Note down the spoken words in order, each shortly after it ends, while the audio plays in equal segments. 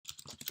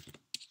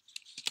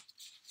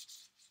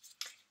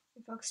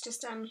folks,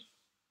 just if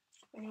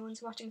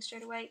anyone's watching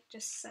straight away,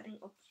 just setting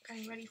up,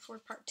 getting ready for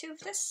part 2 of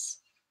this.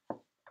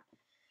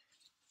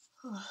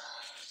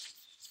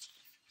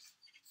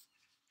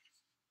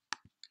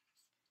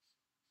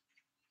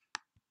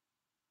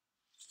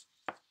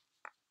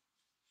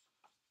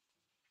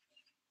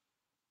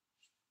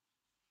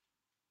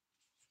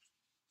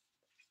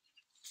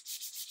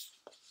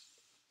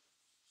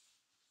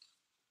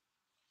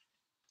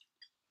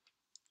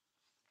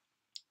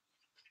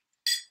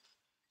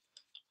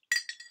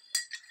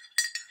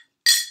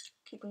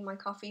 Keeping my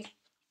coffee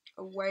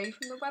away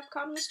from the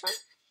webcam this time,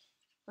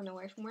 and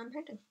away from where I'm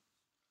painting.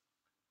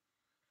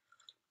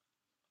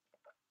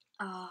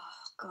 Oh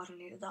god, I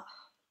needed that.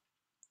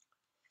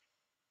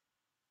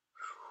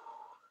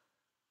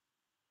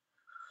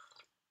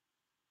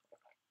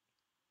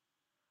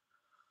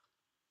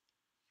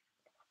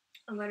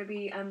 I'm going to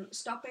be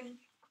stopping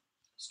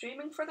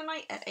streaming for the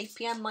night at 8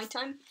 PM my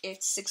time.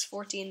 It's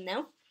 6:14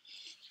 now.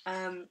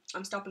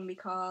 I'm stopping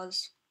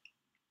because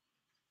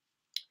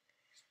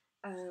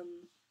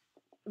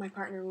my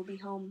partner will be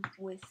home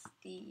with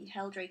the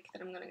Helldrake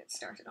that I'm going to get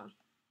started on.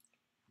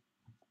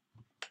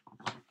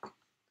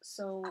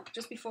 So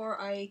just before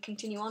I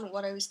continue on with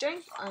what I was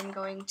doing, I'm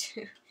going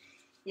to,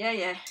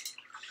 I'm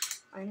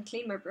going to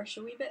clean my brush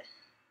a wee bit,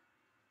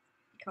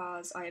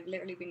 because I have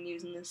literally been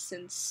using this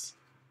since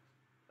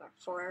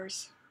 4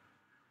 hours.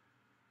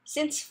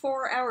 Since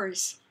 4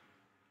 hours!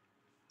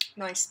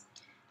 Nice.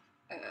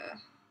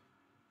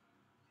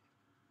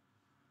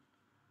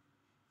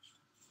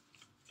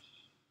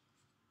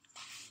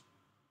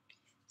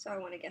 So I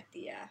want to get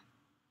the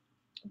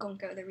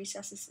gunk out of the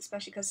recesses,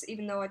 especially because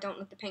even though I don't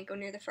let the paint go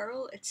near the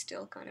ferrule, it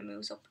still kind of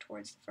moves up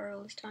towards the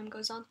ferrule as time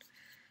goes on.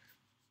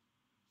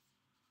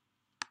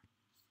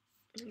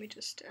 Let me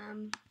just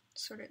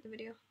sort out the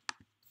video.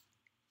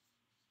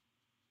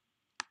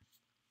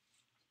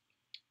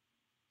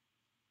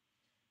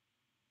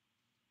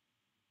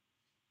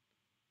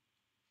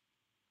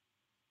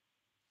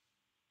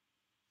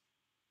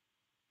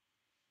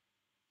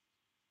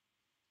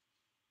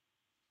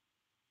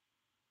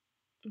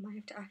 I might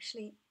have to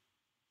actually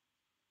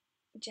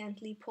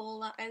gently pull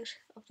that out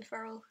of the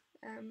ferrule.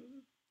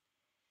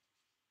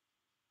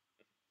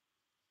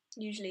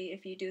 Usually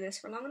if you do this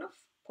for long enough,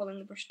 pulling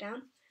the brush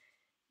down,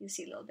 you'll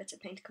see little bits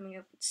of paint coming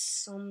out, but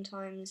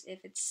sometimes if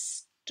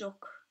it's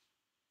stuck,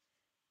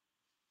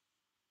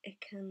 it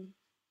can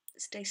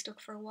stay stuck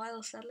for a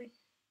while, sadly.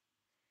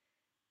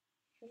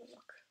 Have a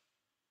look.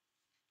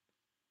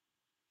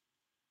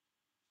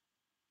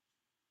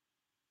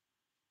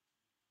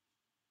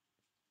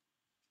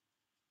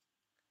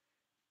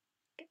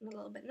 Getting a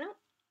little bit now.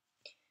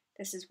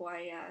 This is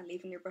why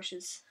leaving your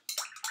brushes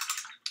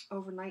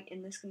overnight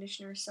in this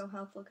conditioner is so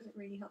helpful, because it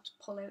really helps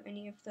pull out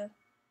any of the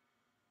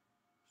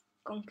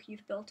gunk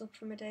you've built up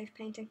from a day of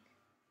painting.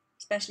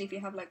 Especially if you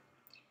have, like,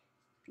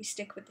 if you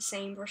stick with the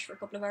same brush for a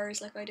couple of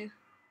hours like I do.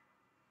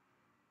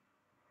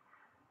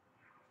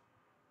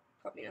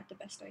 Probably not the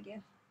best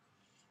idea.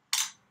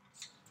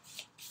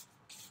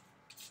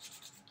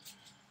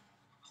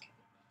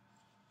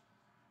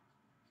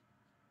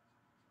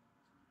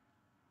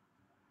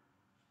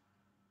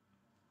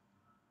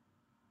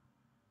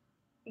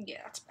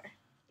 Yeah, that's better.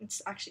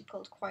 It's actually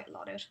pulled quite a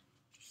lot out.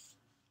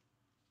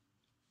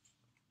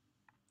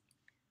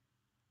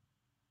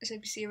 So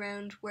if you see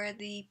around where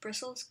the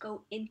bristles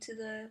go into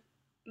the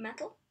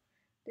metal,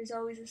 there's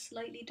always a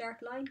slightly dark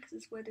line because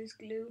it's where there's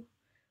glue.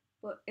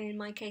 But in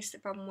my case, the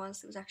problem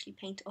was there was actually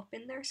paint up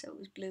in there, so it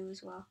was blue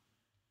as well.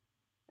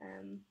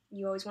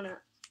 You always want to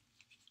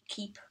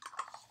keep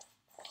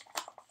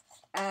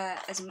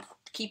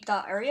keep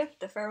that area,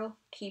 the ferrule,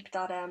 keep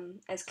that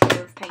as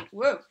clear of paint.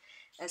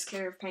 As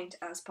clear of paint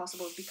as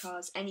possible,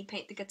 because any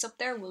paint that gets up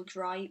there will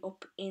dry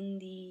up in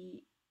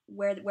the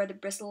where the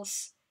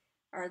bristles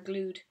are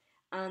glued,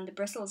 and the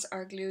bristles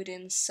are glued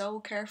in so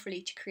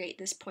carefully to create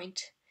this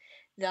point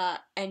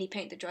that any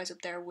paint that dries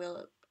up there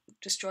will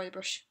destroy the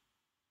brush.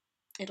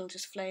 It'll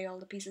just flay all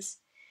the pieces.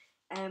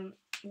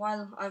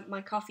 While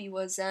my coffee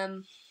was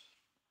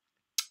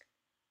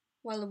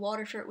while the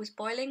water for it was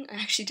boiling, I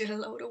actually did a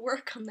load of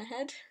work on the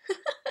head.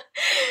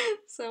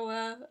 So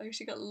I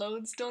actually got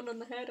loads done on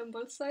the head on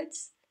both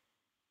sides,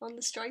 on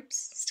the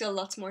stripes. Still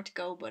lots more to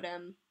go, but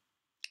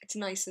it's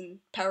nice and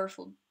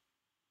powerful.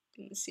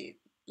 You can see it,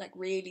 like,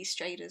 really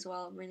straight as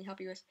well. I'm really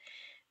happy with,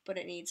 but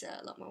it needs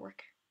a lot more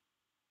work.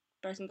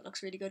 But I think it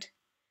looks really good.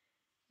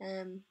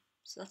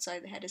 So that side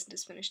of the head isn't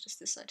as finished as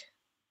this side.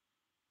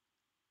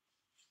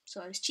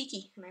 So I was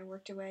cheeky and I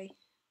worked away.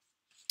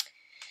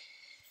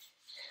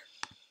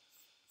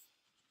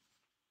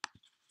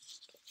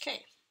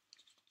 Okay,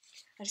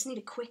 I just need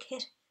a quick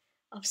hit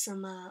of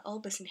some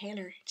Albus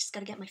inhaler. Just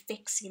gotta get my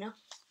fix, you know?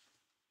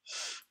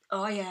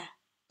 Oh yeah.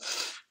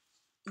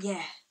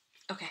 Yeah.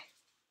 Okay.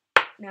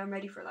 Now I'm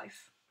ready for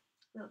life.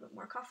 A little bit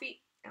more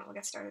coffee and we'll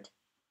get started.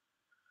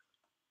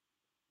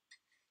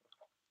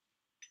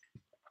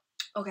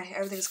 Okay,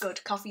 everything's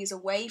good. Coffee is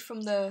away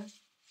from the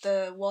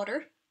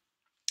water,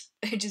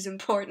 which is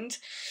important.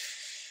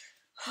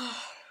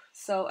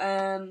 So,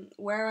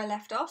 where I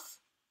left off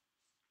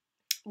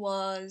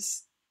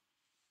was,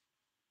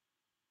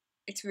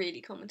 it's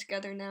really coming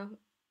together now.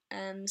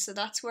 So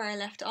that's where I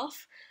left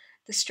off.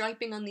 The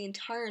striping on the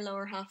entire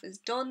lower half is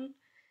done.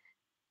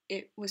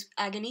 It was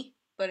agony,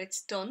 but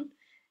it's done.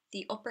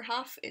 The upper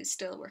half is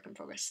still a work in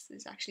progress.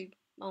 There's actually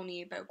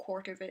only about a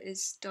quarter of it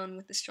is done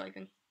with the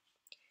striping.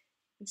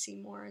 You can see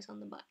more is on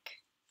the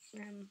back.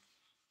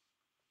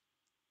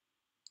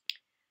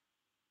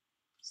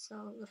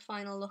 So the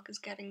final look is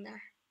getting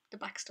there. The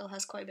back still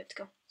has quite a bit to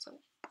go, so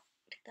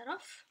take that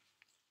off.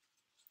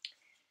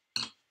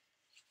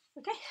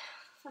 Okay,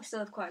 I still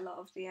have quite a lot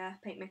of the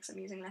paint mix I'm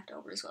using left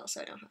over as well,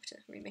 so I don't have to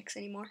remix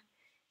anymore.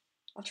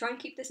 I'll try and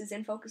keep this as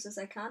in focus as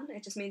I can.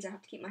 It just means I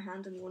have to keep my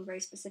hand in one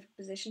very specific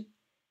position.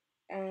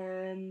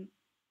 I'll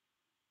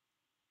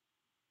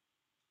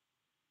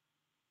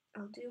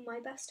do my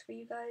best for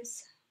you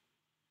guys.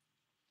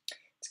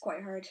 It's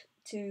quite hard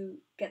to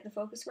get the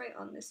focus right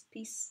on this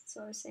piece,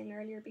 so I was saying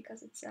earlier,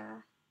 because it's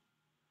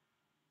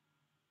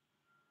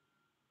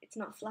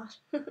not flat.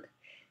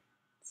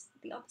 It's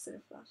the opposite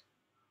of flat.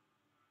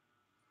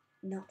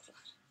 Not flat.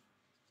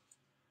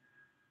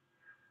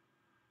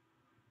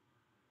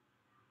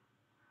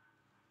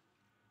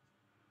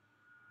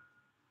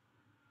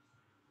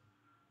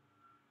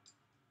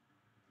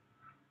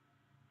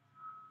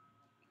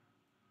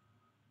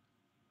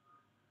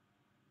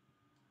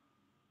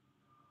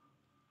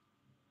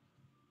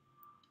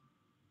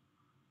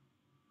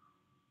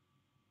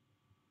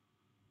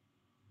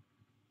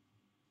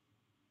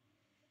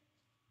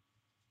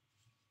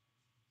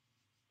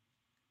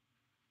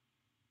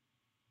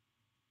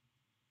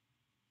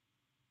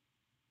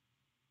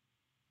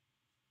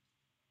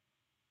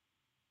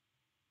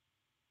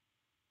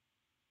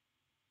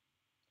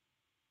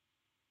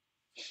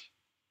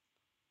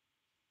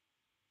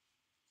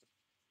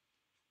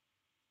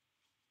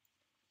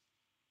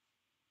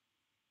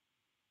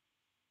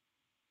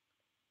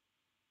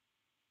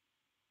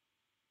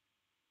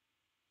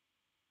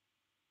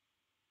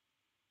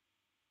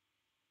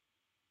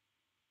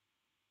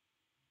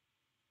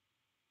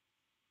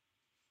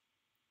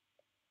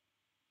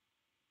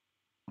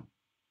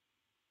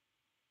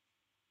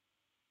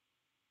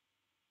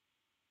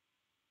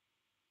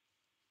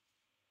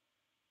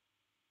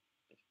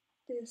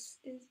 This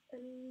is a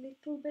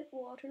little bit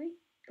watery.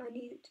 I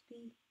need it to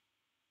be...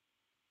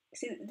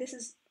 See, this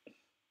is...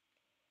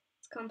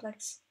 it's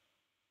complex.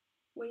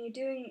 When you're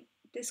doing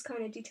this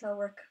kind of detail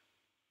work,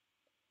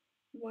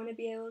 you want to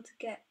be able to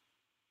get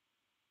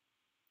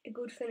a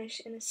good finish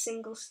in a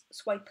single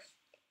swipe,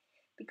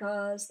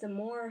 because the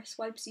more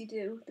swipes you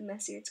do, the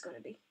messier it's going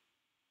to be.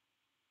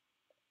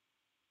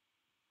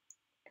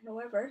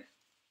 However,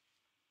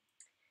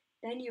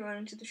 then you run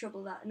into the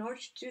trouble that in order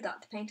to do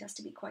that, the paint has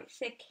to be quite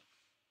thick.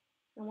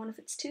 And what if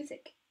it's too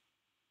thick?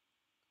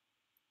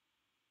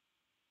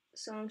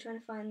 So I'm trying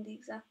to find the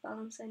exact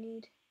balance I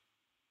need.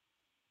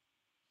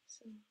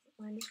 So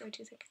mine is way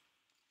too thick.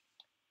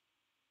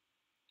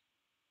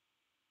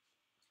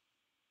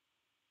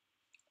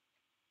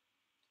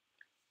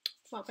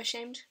 What, am I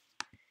ashamed?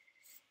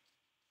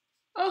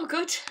 Oh,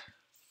 good.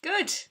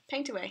 Good.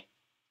 Paint away.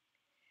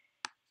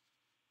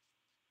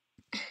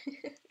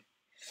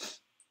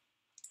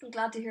 I'm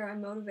glad to hear I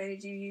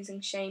motivated you using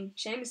shame.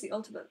 Shame is the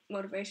ultimate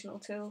motivational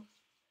tool.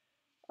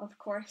 Of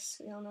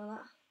course, we all know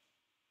that.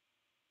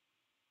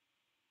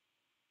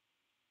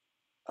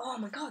 Oh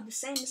my god, the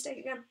same mistake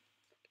again.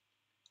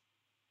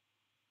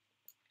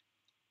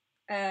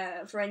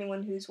 For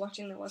anyone who's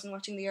watching that wasn't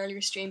watching the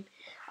earlier stream,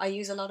 I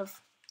use a lot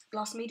of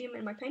gloss medium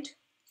in my paint,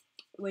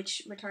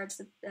 which retards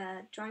the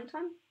drying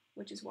time,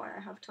 which is why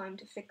I have time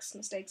to fix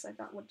mistakes like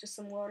that with just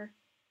some water,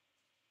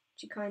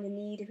 which you kind of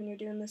need when you're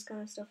doing this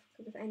kind of stuff,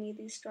 because if any of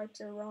these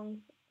stripes are wrong,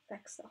 it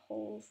affects the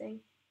whole thing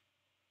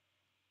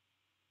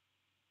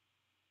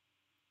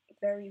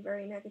very,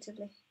 very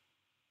negatively.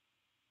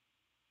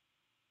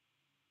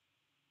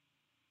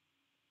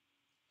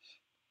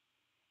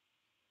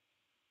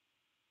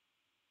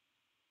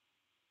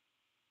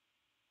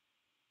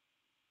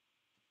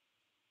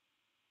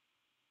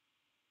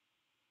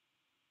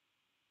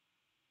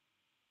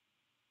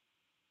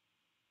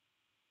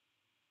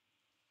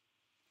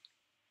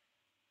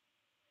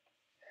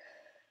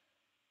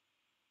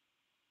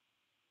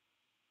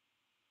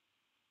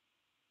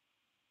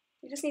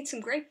 You just need some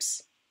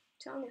grapes,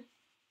 I'm telling you.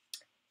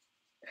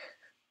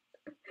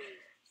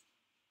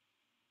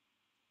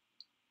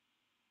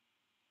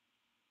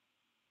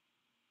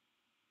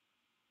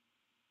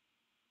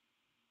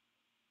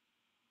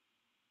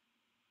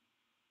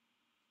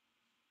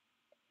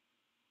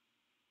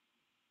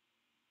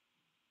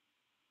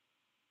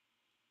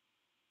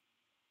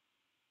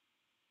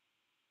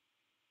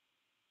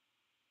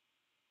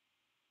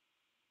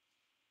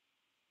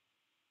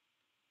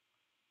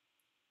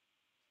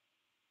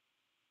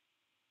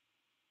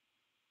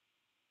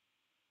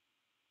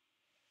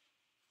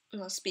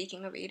 Well,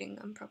 speaking of eating,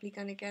 I'm probably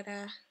gonna get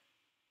a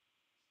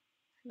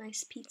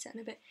nice pizza in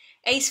a bit.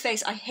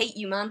 Aceface, I hate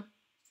you, man.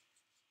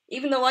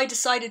 Even though I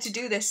decided to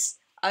do this,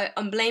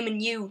 I'm blaming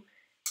you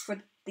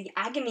for the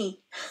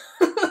agony.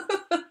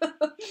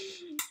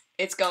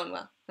 it's going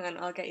well. And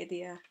I'll get you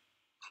the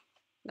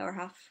lower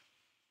half.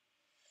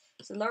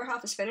 So the lower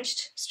half is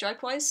finished,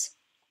 stripe-wise.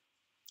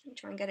 Let me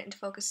try and get it into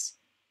focus.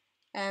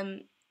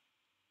 The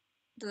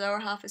lower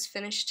half is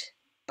finished,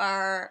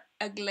 bar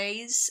a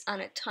glaze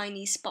and a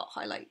tiny spot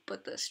highlight,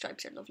 but the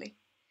stripes are lovely.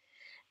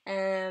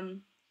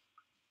 And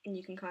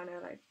you can kind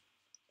of like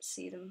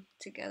see them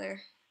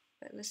together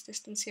at this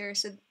distance here.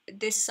 So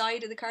this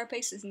side of the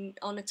carapace is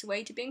on its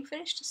way to being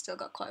finished. It's still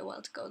got quite a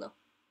while to go though.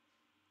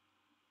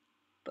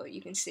 But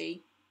you can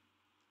see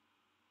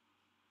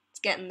it's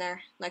getting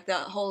there. Like the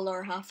whole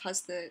lower half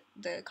has the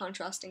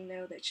contrasting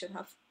now that it should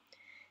have.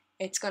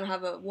 It's going to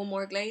have one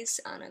more glaze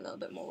and a little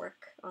bit more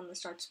work on the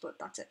stripes, but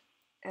that's it.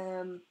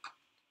 The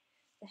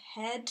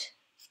head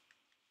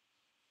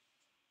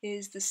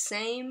is the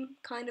same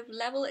kind of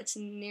level. It's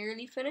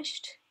nearly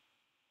finished.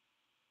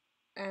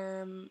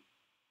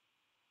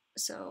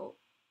 So,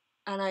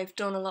 and I've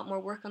done a lot more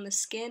work on the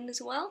skin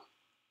as well.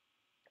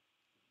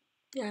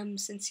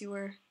 Since you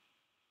were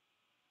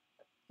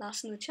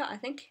last in the chat, I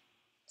think.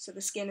 So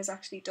the skin is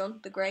actually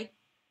done, the grey,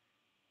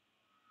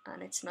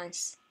 and it's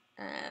nice.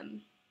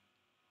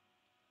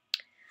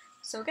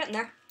 So getting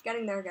there,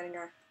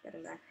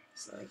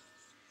 slowly.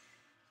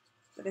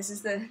 But this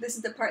is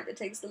the part that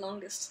takes the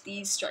longest.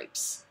 These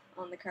stripes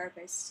on the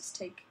carapace just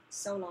take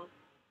so long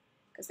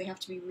because they have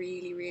to be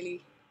really,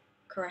 really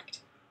correct.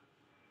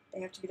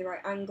 They have to be the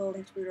right angle. They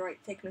have to be the right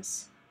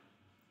thickness.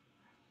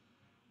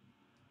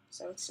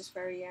 So it's just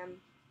very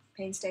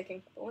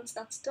painstaking. But once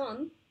that's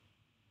done,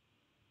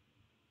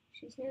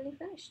 she's nearly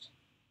finished.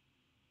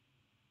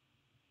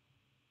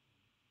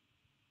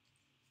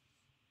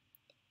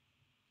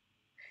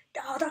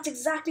 Oh, that's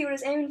exactly what I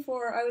was aiming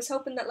for. I was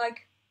hoping that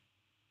like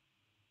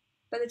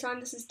by the time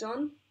this is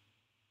done,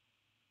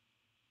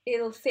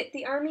 it'll fit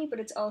the army, but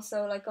it's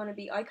also like going to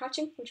be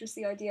eye-catching, which was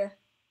the idea.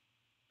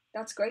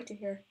 That's great to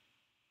hear.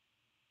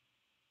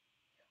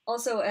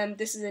 Also,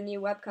 this is a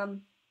new webcam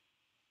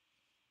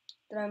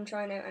that I'm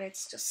trying out, and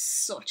it's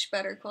just such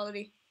better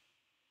quality.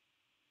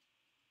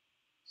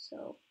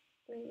 So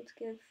I'm able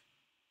to give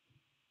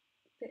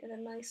a bit of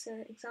a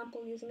nicer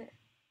example using it.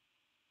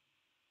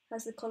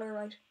 Has the colour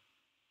right.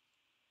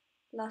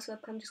 Last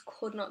webcam just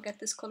could not get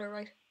this colour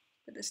right,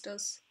 but this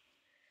does.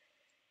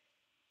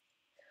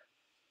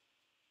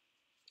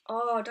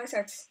 Oh, dice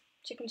arts,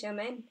 chicken chow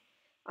mein.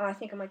 Oh, I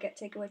think I might get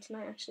takeaway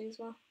tonight actually as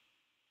well.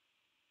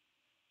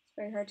 It's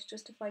very hard to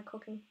justify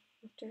cooking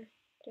after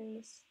doing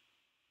this.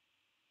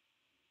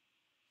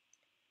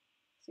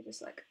 So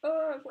just like,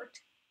 oh, I've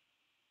worked.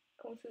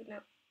 I want food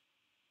now.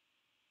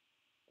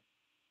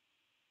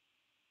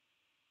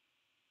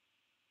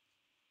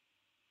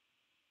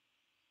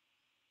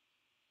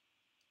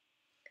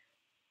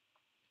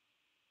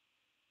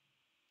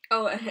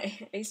 Oh,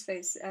 Ace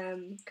Face,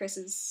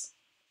 Chris's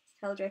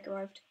Helldrake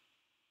arrived.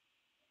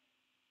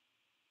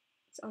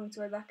 It's on its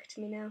way back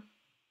to me now.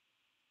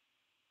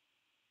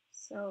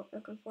 So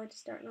looking forward to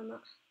starting on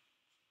that.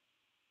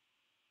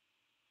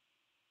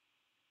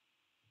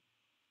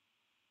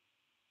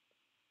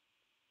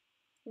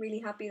 Really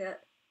happy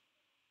that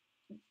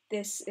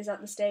this is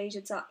at the stage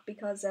it's at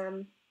because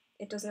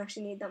it doesn't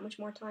actually need that much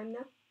more time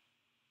now.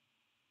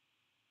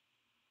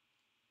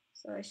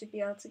 So I should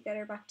be able to get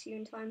her back to you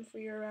in time for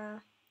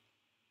your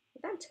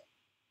event.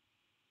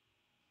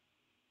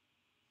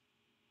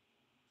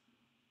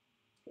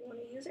 If you want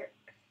to use her.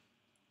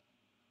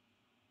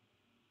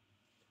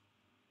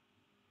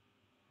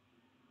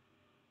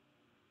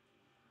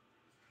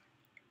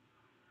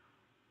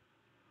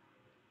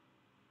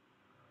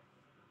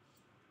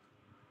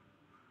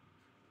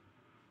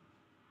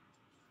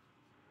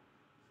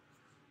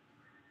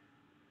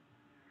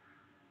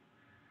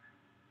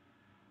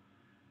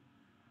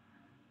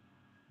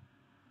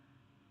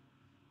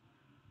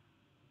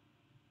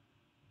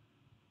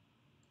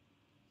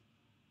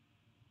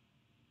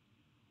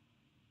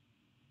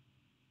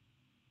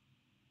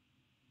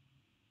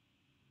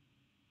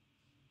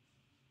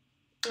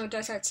 Oh,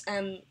 Dice Arts,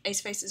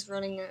 Ace Face is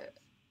running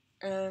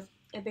a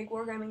big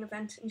wargaming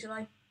event in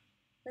July.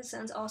 That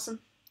sounds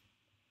awesome.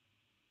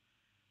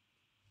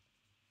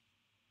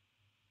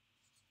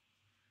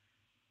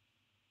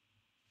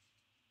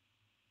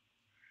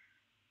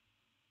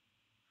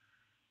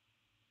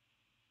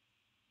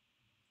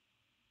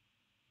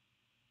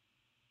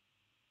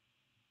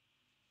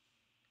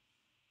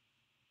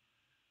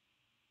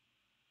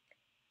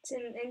 It's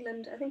in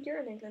England. I think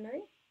you're in England, are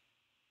you?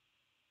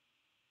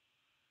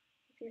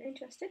 If you're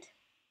interested.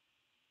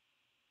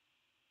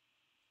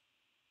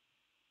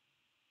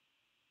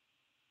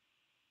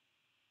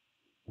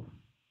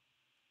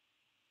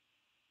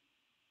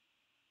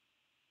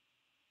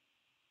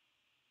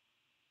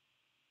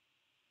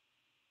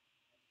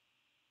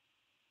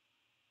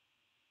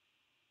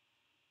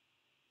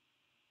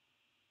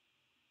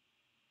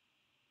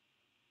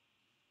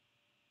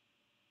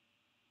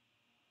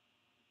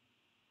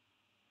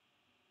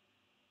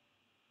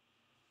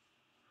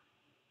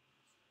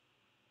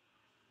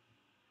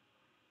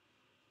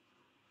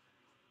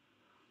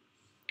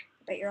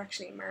 I bet you're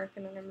actually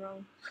American and I'm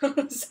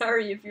wrong.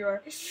 Sorry if you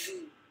are.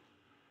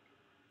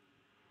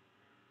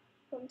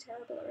 I'm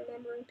terrible at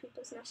remembering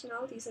people's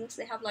nationalities unless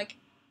they have like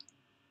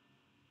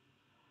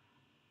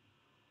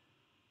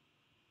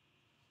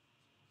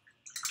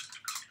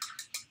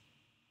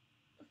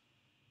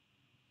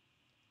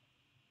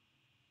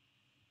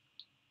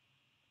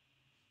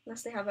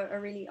a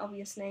really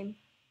obvious name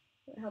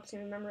that helps me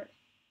remember it.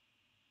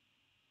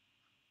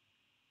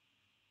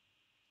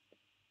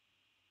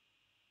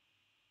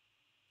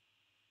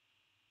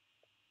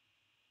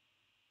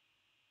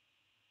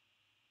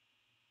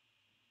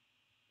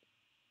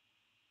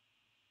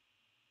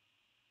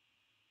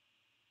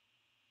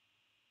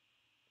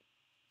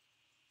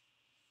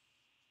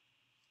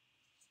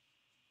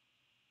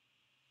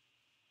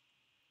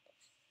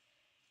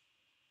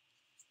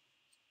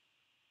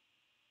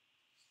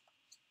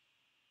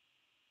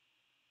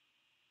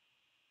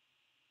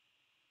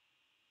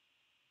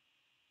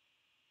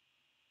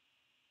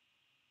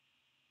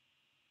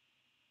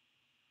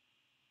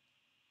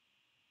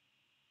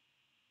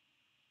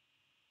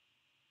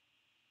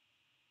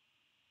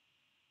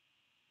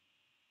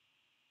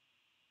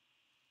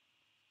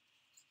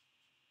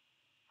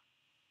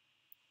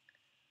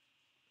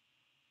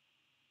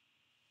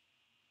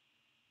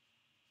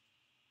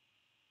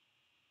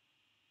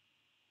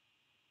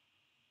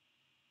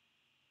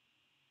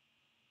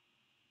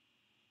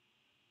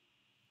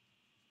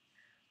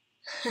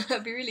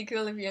 It'd be really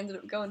cool if you ended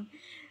up going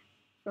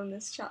from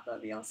this chat.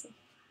 That'd be awesome.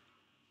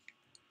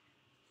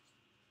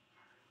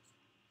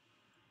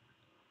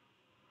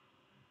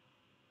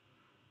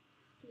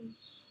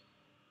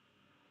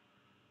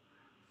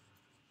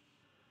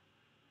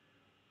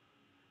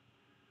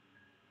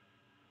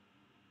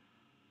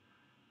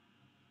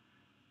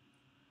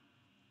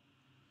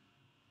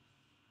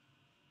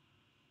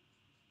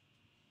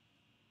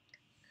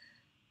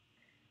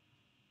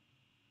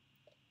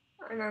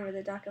 I remember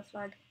the DACA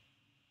flag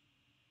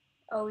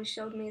always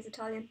showed me as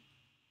Italian.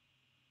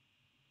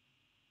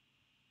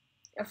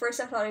 At first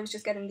I thought I was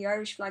just getting the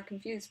Irish flag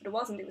confused, but it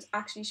wasn't. It was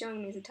actually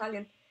showing me as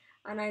Italian.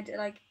 And I'd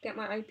like get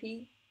my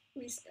IP,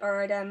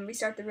 or I'd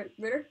restart the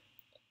router,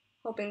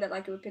 hoping that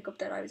like it would pick up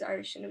that I was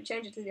Irish, and it would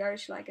change it to the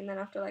Irish flag, and then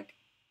after like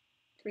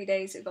 3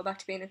 days it'd go back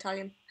to being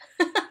Italian.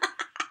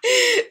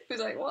 It was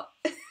like, what?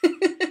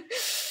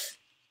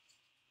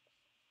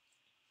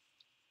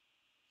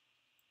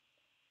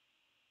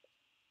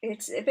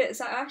 It's a bit,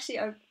 so actually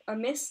I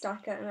miss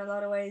DACA in a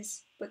lot of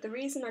ways, but the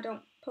reason I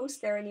don't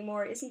post there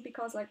anymore isn't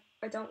because like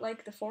I don't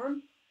like the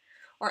forum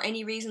or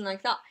any reason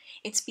like that.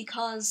 It's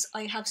because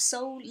I have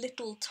so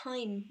little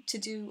time to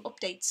do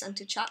updates and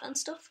to chat and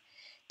stuff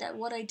that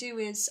what I do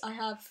is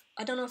I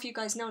don't know if you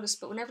guys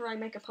noticed, but whenever I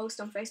make a post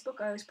on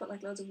Facebook, I always put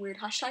like loads of weird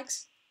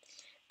hashtags.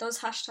 Those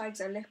hashtags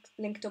are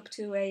linked up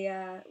to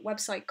a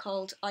website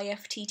called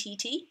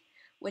IFTTT,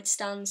 which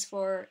stands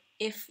for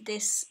if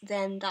this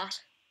then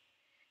that.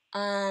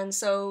 And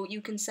so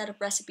you can set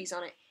up recipes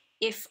on it.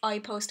 If I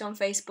post on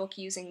Facebook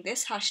using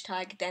this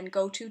hashtag, then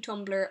go to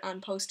Tumblr and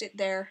post it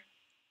there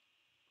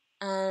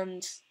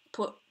and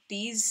put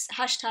these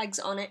hashtags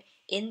on it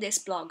in this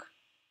blog.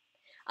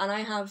 And I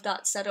have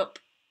that set up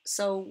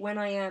so when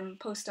I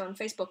post on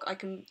Facebook, I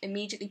can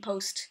immediately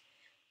post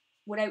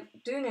without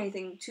doing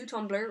anything to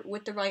Tumblr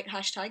with the right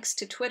hashtags,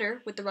 to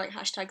Twitter with the right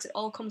hashtags. It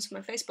all comes from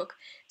my Facebook.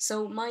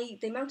 So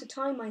the amount of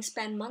time I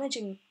spend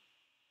managing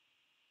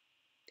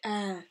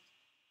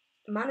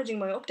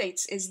my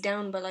updates is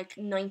down by like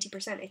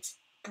 90%. It's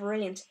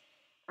brilliant.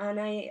 And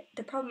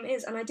the problem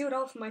is, and I do it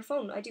all from my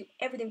phone. I do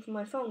everything from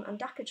my phone, and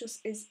DACA just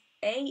is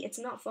it's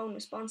not phone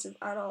responsive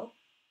at all.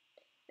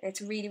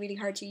 It's really, really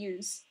hard to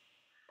use.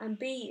 And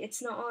B,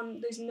 it's not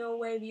on. There's no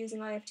way of using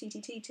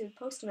IFTTT to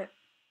post on it.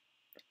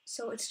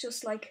 So it's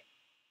just like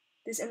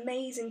this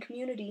amazing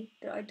community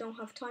that I don't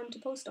have time to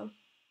post on.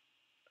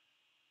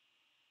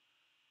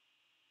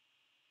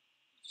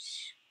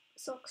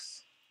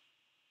 Sucks.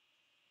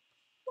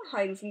 I'm not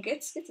hiding from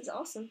Gits. Gits is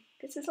awesome.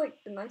 Gits is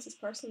like the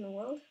nicest person in the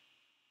world.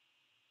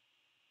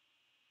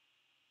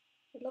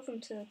 I'd love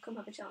him to come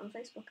have a chat on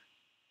Facebook.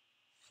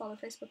 Follow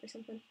Facebook or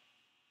something.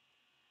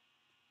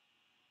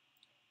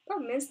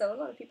 Problem is though, a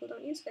lot of people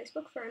don't use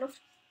Facebook, fair enough.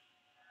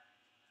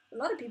 A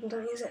lot of people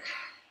don't use it.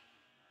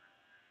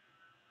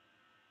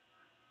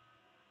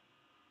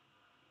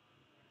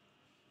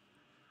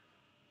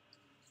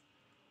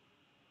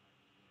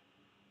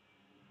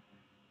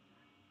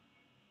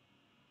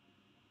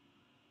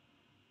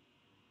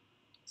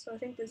 So I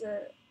think there's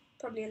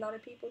probably a lot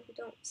of people who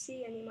don't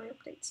see any of my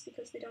updates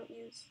because they don't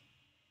use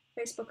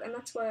Facebook, and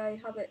that's why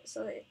I have it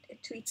so that it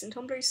tweets and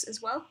Tumblrs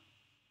as well.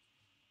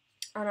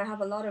 And I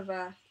have a lot of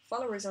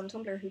followers on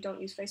Tumblr who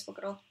don't use Facebook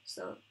at all,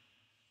 so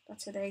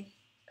that's how they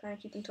kind of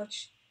keep in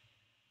touch.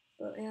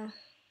 But yeah,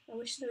 I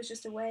wish there was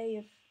just a way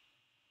of,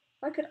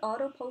 if I could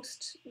auto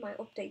post my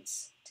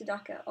updates to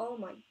DACA, oh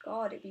my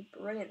god, it'd be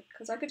brilliant,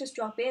 because I could just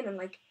drop in and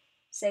like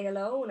say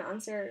hello and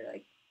answer,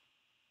 like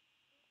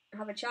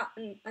have a chat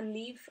and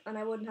leave, and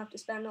I wouldn't have to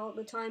spend all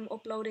the time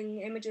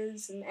uploading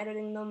images and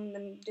editing them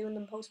and doing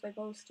them post by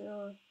post.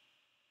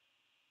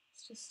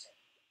 It's just,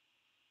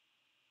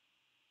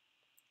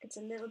 it's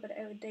a little bit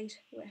out of date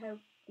with how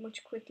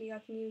much quickly I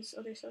can use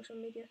other social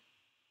media.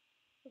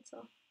 That's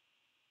all.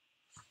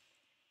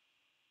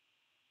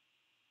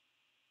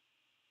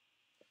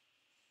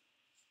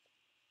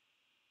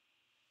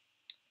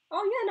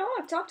 Oh yeah, no,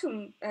 I've talked to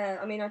him.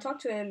 I mean, I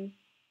talked to him.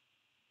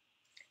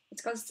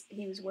 It's because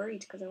he was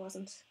worried because I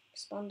wasn't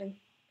responding.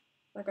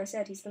 Like I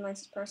said, he's the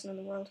nicest person in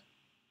the world,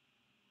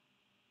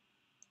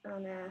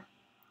 and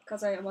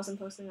because I wasn't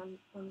posting on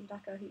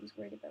DACA, he was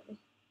worried about me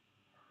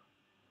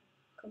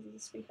because he's a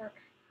sweetheart.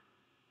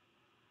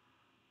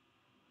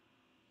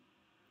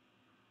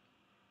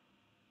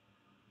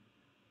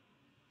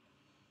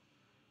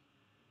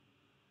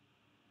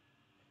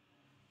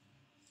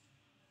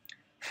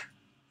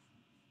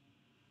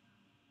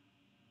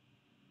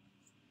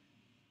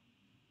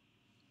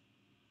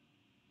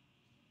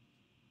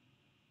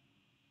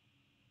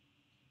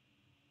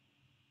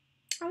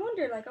 I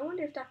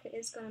wonder if DACA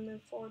is going to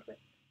move forward with a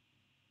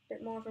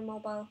bit more of a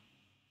mobile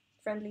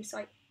friendly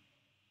site.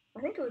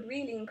 I think it would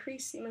really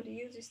increase the amount of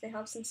users they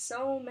have since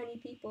so many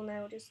people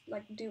now just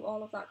like do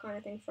all of that kind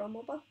of thing from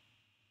mobile.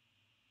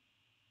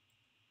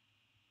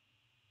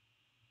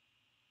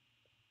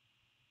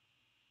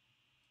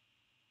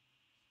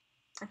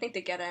 I think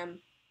they'd get a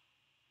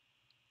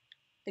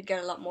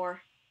lot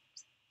more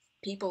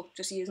people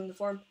just using the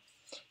forum.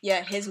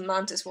 Yeah, his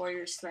Mantis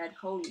Warriors thread,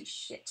 holy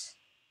shit.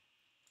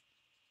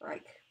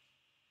 Like,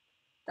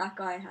 that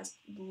guy has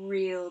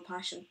real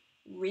passion.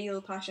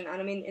 Real passion.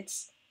 And I mean,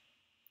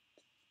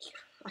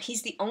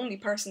 he's the only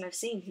person I've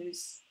seen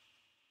who's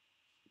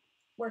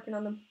working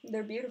on them.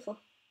 They're beautiful.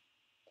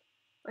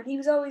 And he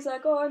was always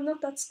like, oh, I'm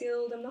not that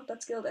skilled, I'm not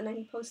that skilled. And then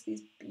he posts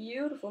these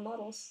beautiful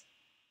models.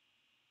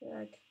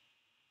 Like,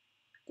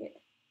 yeah,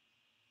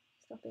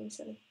 stop being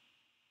silly.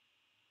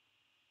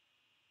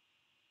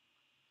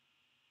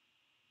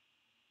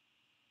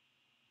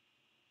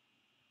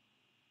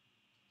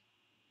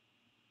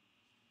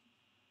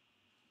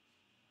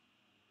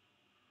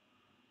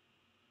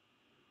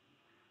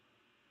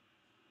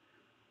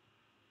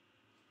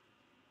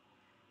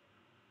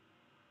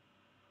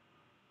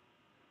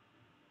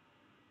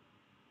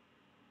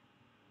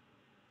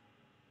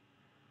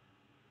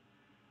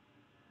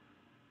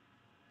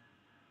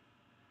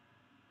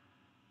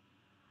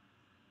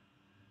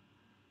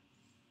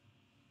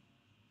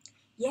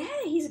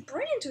 Yeah, he's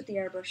brilliant with the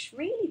airbrush.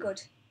 Really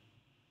good.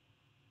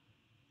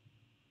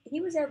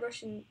 He was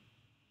airbrushing.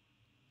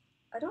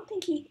 I don't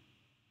think he.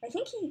 I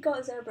think he got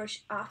his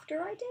airbrush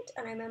after I did,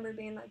 and I remember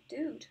being like,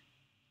 "Dude,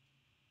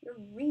 you're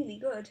really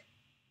good."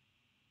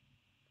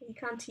 He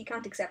can't. He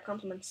can't accept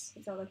compliments.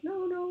 He's all like,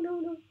 "No, no, no,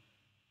 no."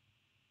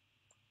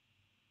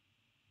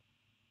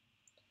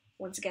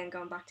 Once again,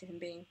 going back to him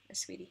being a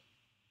sweetie.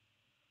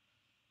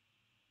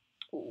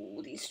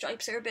 Oh, these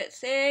stripes are a bit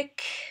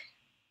thick.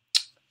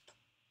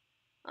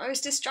 I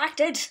was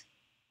distracted.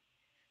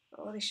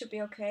 Oh, they should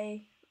be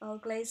okay. I'll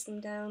glaze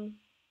them down.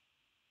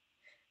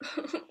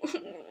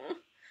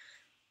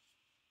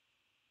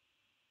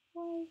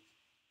 Why?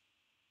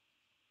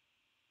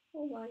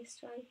 Oh, why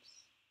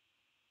stripes?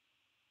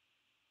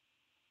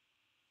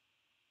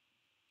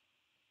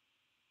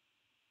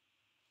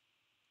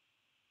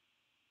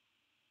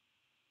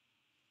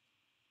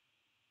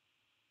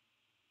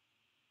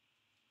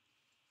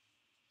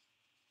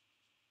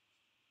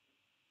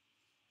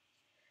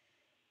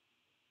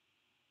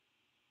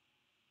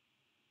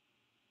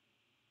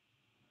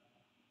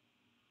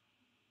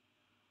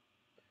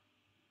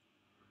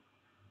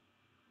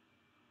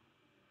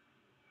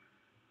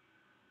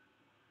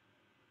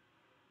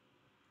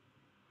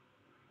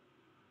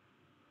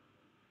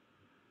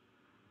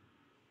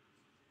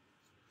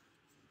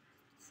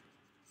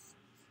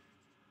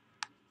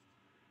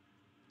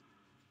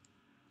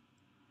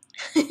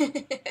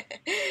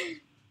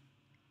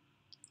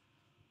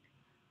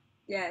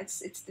 Yeah, it's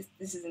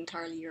this is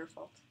entirely your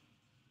fault,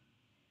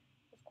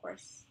 of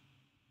course.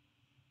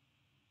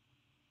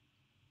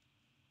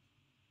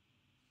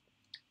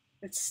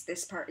 It's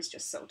this part is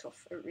just so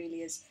tough. It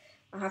really is.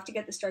 I have to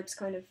get the stripes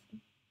kind of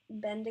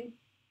bending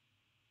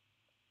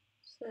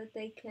so that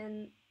they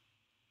can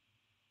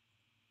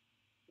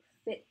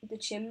fit the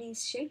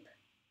chimney's shape.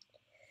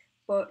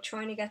 But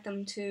trying to get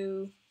them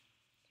to,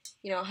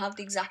 have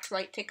the exact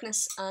right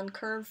thickness and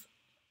curve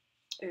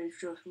is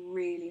just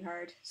really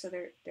hard. So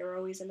they're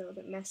always a little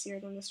bit messier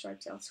than the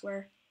stripes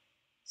elsewhere.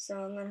 So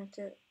I'm gonna have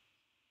to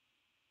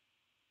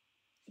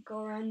go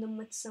around them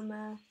with some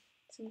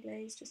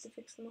glaze just to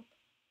fix them up.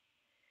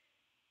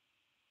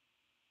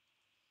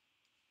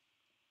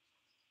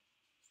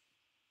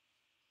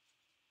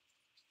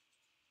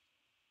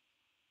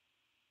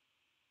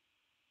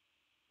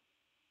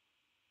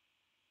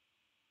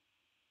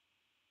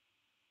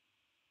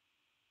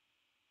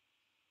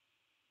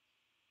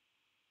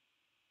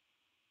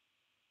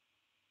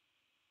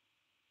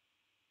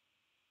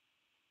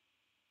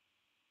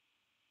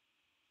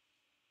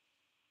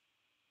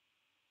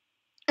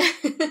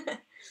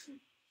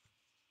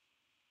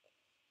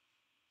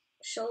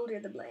 Shoulder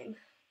the blame.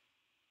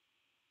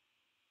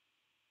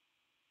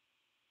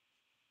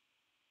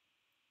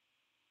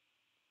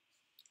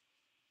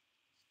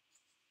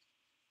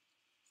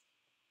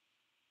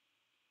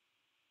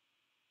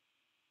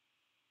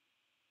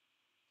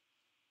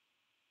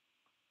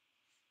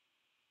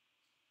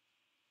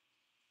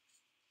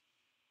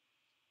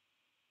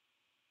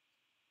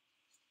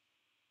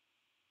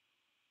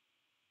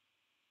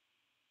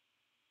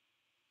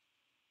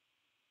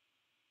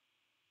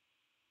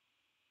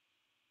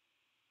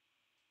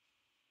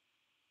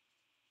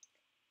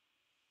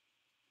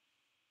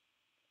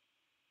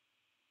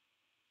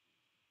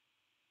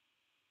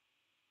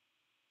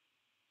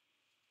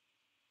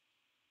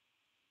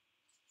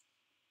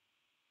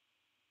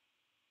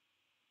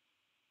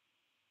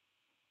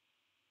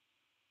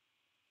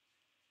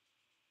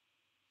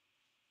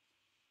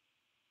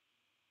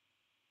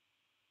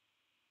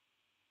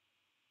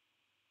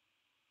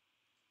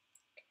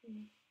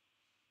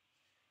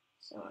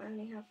 So I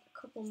only have a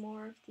couple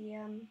more of the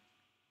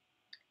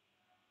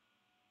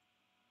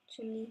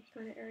chimney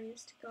kind of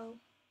areas to go.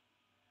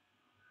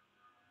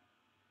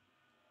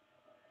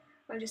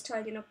 I'm just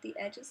tidying up the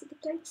edges of the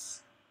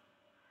plates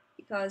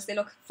because they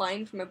look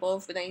fine from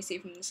above, but then you see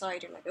from the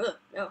side, you're like, ugh,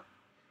 no,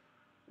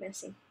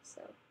 messy.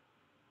 So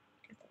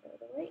get that out of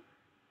the way.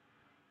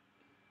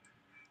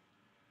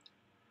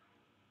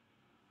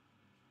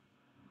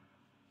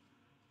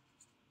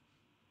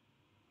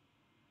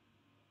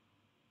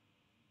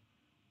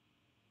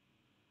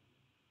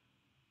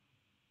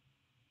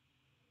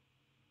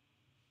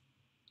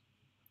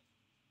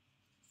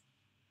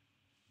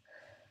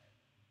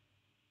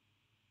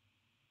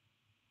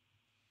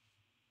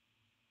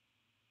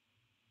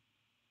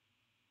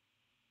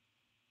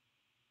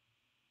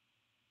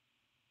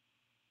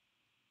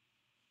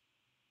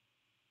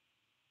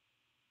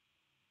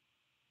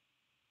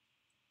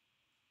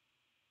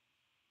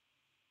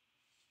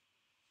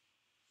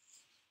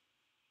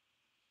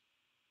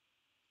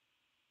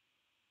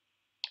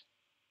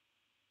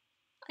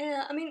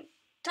 I mean,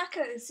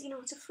 DACA is,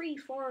 it's a free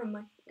forum.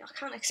 I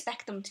can't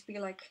expect them to be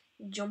like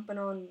jumping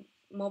on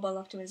mobile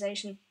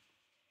optimization,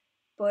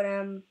 but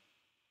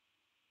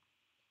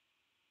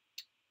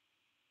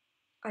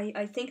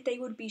I think they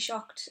would be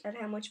shocked at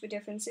how much of a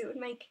difference it would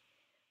make.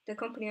 The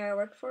company I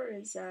work for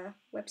is a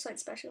website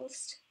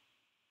specialist,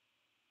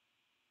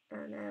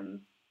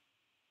 and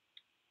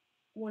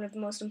one of the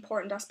most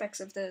important aspects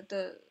of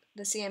the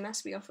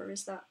CMS we offer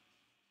is that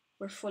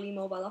we're fully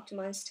mobile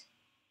optimized,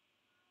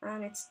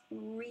 and it's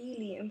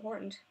really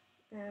important.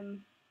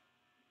 And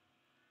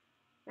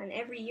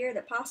every year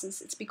that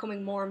passes, it's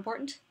becoming more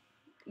important.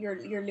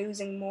 You're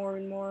losing more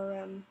and more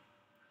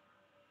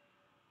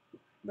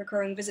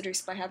recurring visitors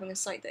by having a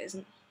site that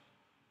isn't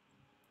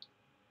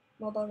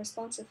mobile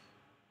responsive.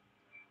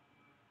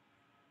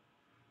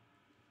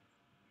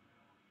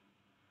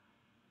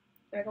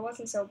 Like, it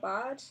wasn't so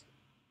bad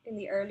in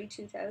the early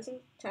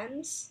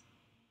 2010s,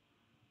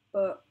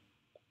 but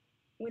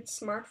with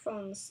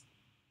smartphones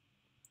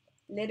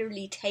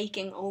literally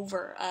taking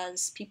over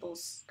as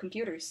people's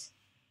computers,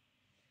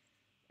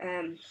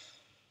 um,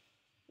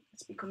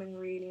 it's becoming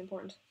really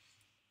important.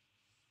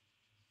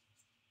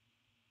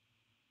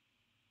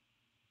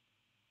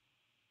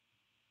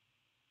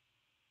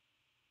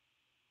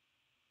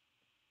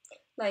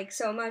 Like,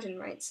 so imagine,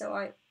 right? So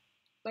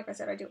like I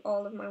said, I do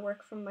all of my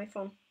work from my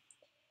phone.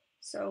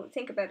 So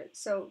think about it.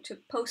 So to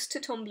post to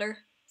Tumblr,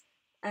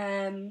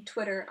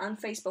 Twitter,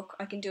 and Facebook,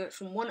 I can do it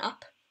from one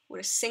app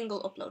with a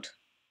single upload.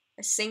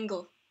 A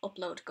single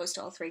upload goes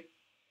to all three.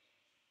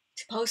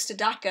 To post to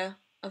DACA,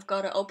 I've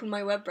got to open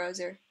my web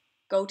browser,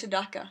 go to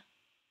DACA,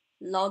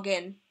 log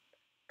in,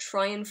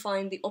 try and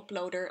find the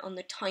uploader on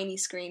the tiny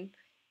screen,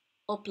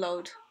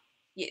 upload.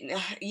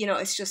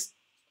 It's just.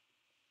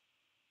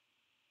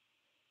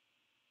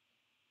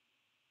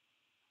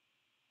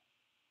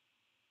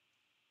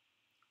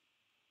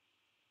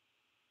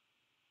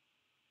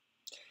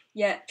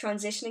 Yeah,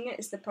 transitioning it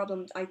is the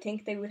problem. I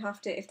think they would have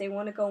to, if they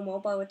want to go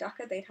mobile with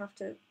DACA, they'd have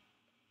to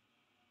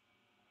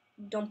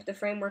dump the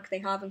framework they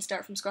have and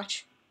start from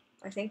scratch.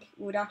 I think it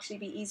would actually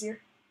be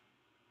easier.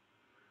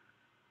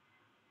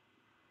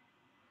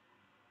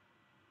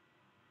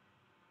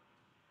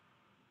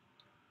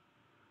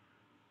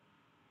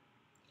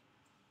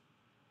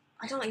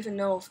 I don't even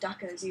know if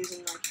DACA is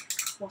using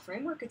what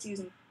framework it's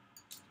using.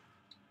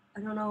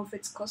 I don't know if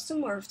it's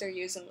custom or if they're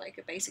using like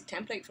a basic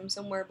template from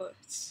somewhere, but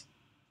it's.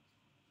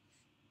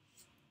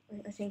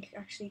 I think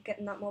actually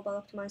getting that mobile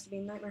optimized would be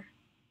a nightmare.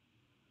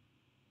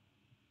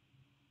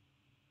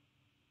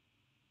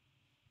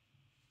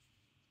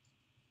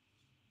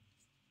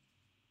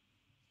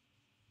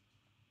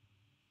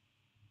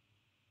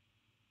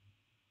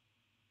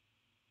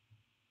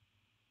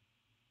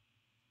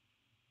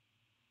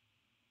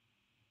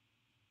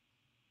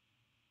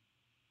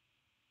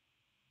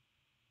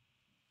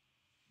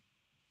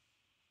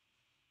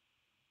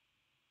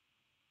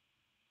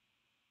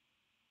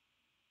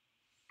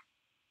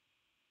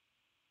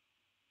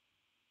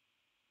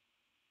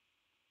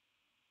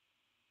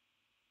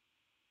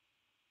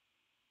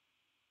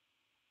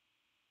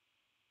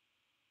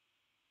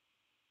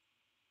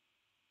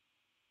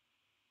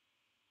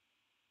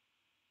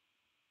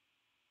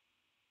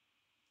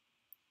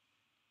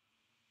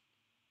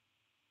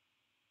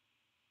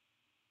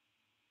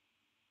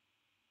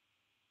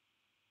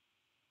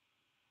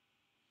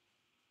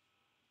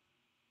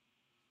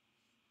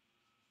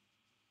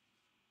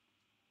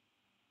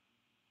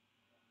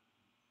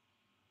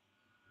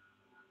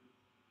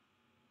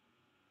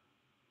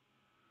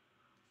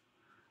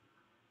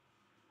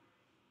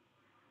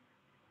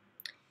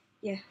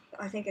 Yeah,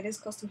 I think it is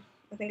custom.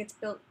 I think it's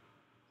built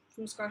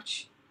from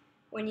scratch.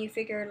 When you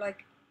figure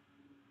like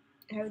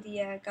how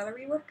the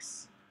gallery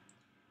works,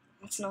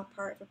 that's not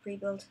part of a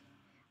pre-build.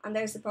 And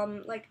there's the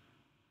problem, like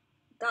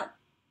that.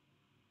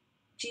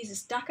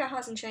 Jesus, DACA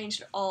hasn't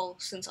changed at all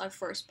since I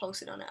first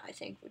posted on it. I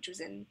think, which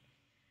was in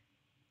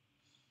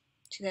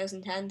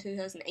 2010,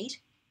 2008,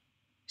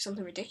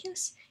 something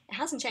ridiculous. It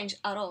hasn't changed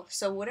at all.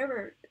 So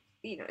whatever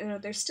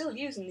they're still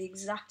using the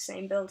exact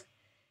same build,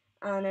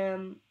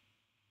 and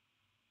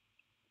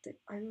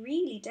I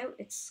really doubt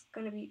it's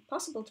going to be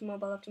possible to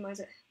mobile optimize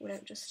it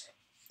without just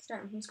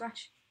starting from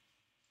scratch.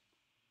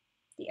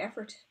 The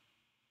effort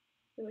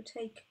it would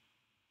take.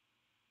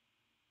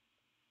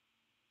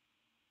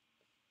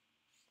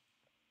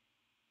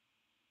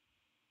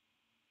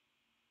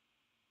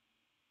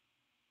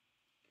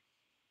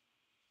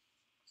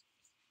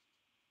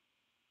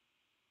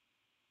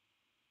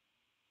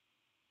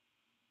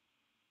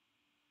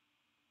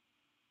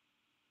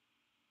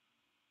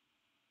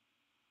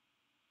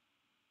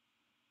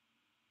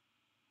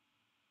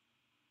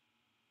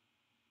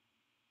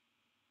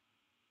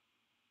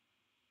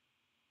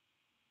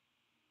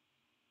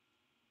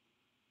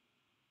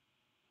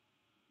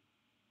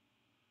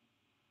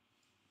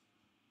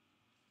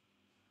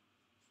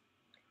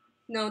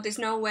 No, there's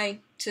no way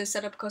to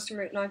set up custom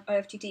route in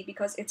IFTT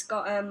because it's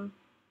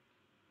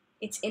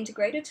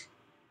integrated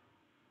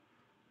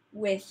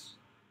with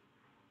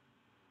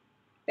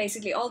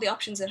basically all the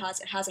options it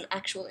has an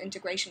actual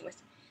integration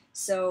with.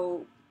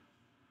 So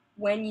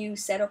when you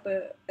set up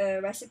a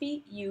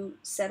recipe, you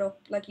set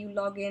up, like, you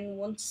log in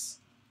once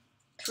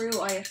through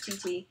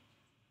IFTT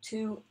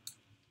to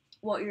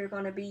what you're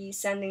going to be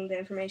sending the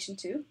information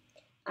to,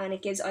 and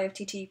it gives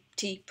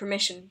IFTTT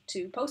permission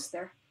to post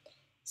there.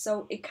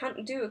 So it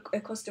can't do a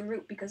custom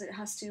route because it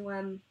has to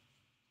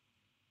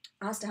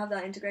have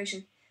that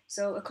integration.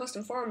 So a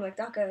custom form like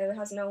Daka, it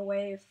has no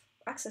way of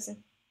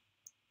accessing.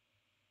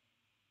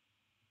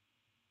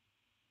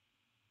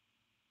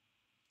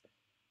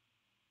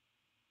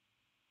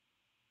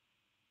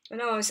 I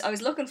know I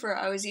was looking for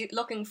a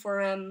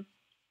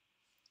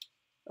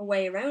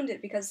way around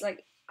it because,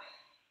 like,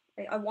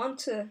 I want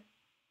to.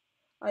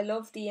 I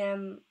love the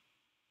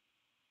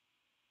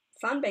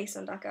fan base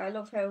on Daka. I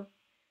love how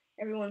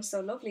everyone's so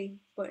lovely,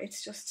 but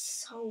it's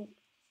just so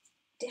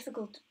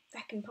difficult to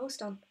fucking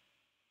post on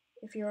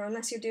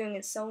unless you're doing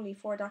it solely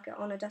for Daka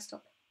on a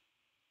desktop.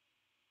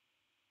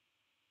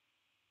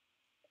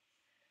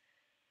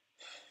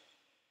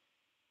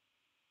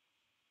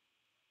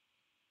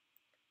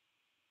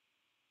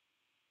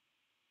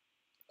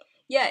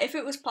 Yeah, if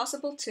it was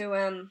possible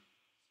for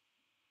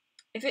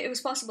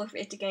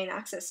it to gain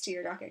access to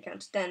your Daka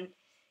account, then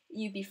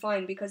you'd be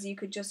fine because you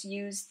could just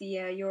use the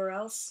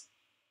URLs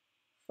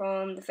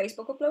from the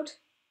Facebook upload.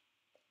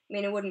 I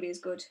mean, it wouldn't be as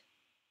good,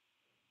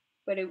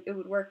 but it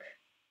would work.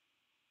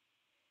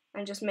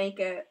 And just make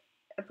a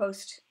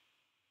post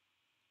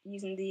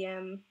using the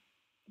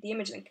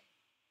image link,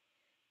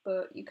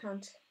 but you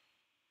can't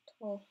at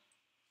all.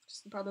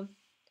 Just the problem.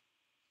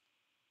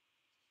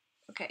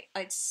 Okay,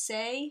 I'd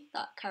say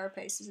that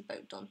carapace is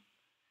about done.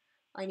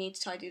 I need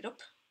to tidy it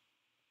up,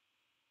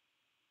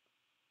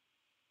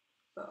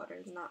 but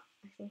other than that,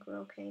 I think we're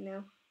okay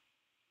now.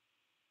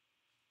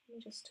 Let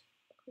me just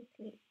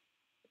quickly.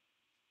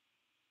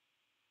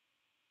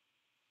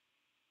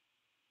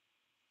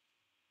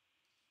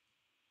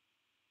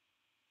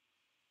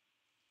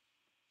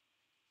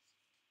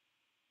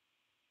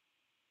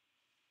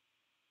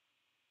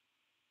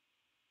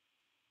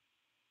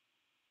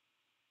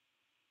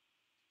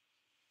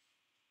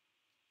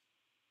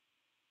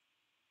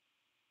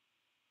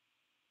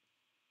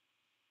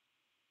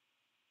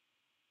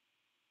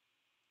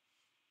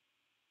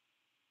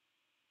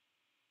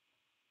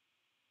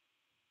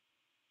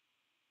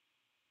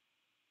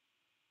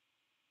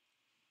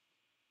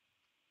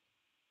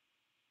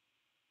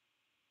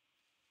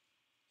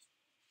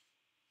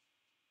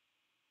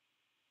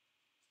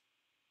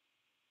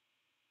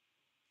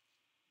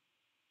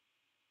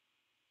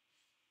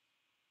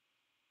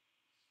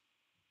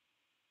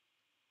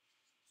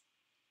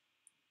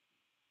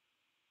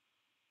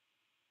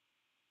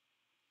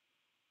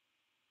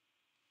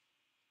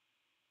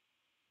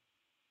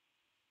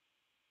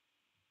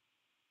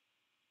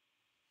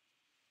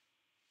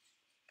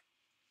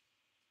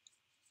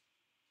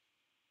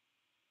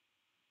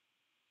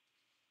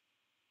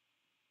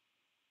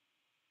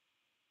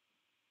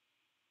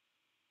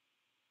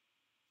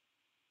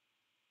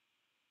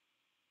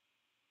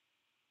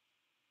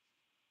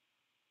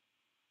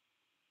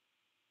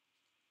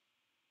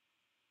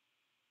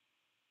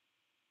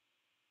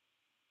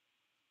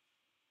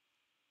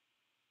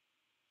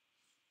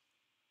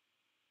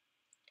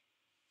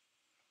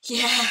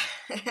 Yeah,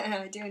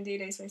 I do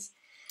indeed, Ace.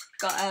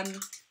 Got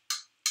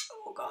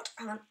oh god,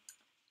 hang on,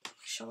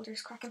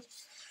 shoulders cracking.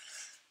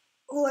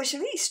 Oh, I should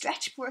really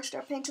stretch before I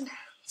start painting.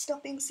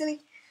 Stop being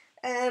silly.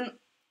 At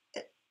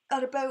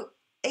about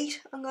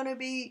 8, I'm gonna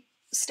be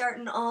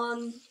starting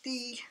on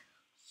the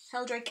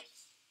Helldrake.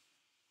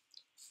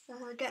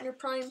 Getting her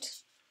primed,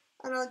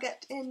 and I'll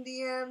get in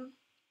the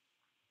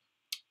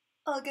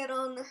I'll get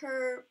on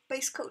her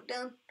base coat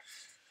down.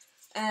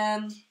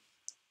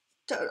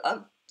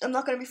 I'm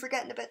not going to be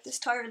forgetting about this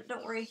Tyrant,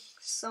 don't worry.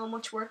 So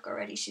much work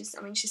already. She's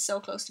so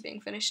close to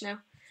being finished now.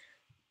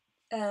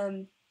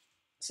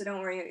 So don't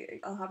worry,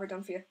 I'll have her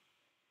done for you.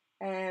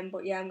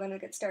 But yeah, I'm going to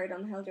get started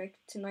on the Helldrake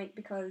tonight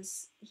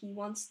because he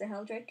wants the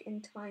Helldrake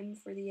in time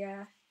for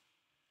the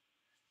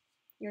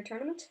your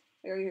tournament,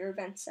 or your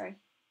event, sorry.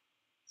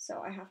 so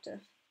I have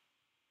to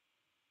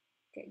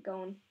get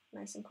going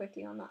nice and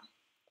quickly on that.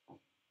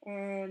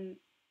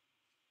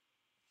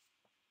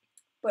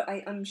 But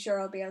I'm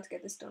sure I'll be able to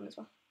get this done as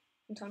well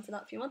in time for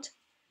that if you want.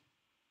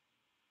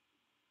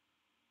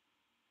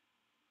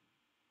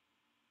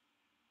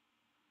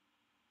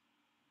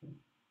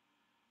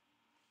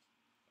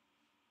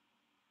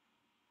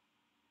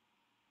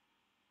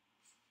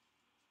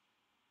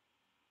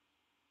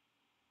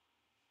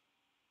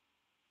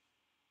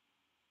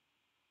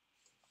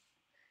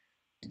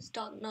 Just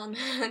dotting on.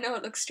 I know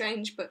it looks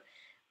strange, but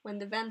when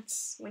the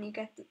vents, when you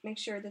get make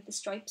sure that the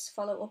stripes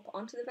follow up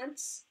onto the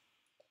vents,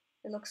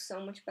 it looks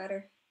so much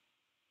better.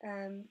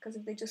 Because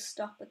if they just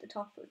stop at the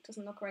top, it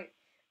doesn't look right.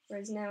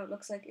 Whereas now it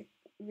looks like it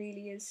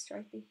really is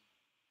stripy.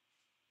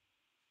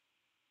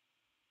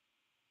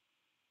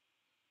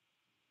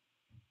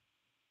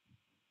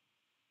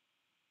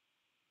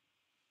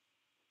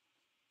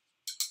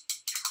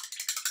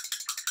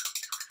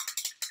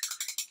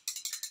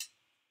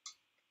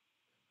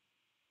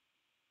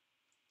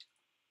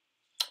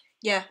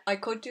 Yeah, I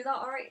could do that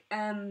alright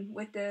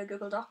with the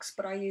Google Docs,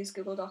 but I use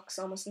Google Docs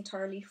almost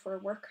entirely for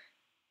work.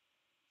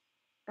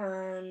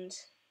 And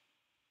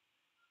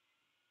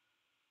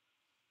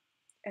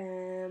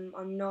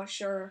I'm not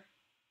sure.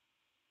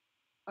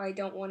 I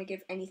don't want to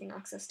give anything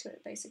access to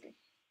it, basically.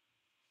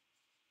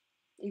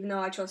 Even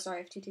though I trust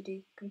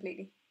IFTTT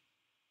completely.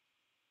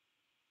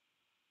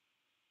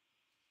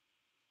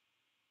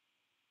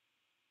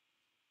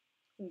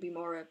 It would be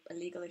more a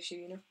legal issue,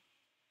 you know.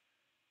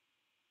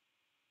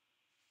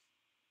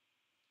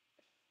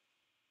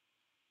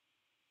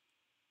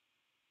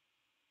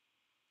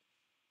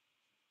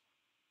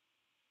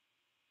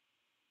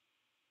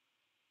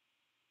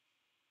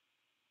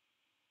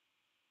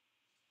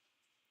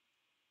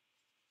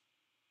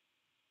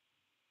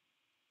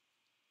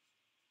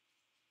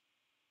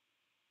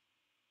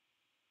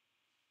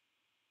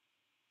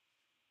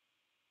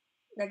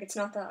 Like, it's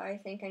not that I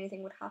think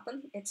anything would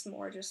happen, it's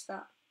more just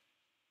that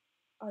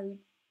I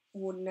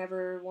would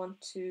never want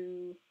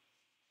to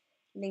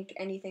link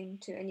anything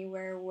to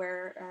anywhere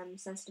where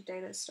sensitive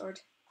data is stored.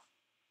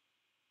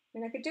 I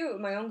mean, I could do it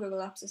with my own Google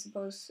Apps, I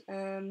suppose.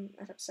 I'd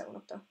have to set one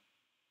up though.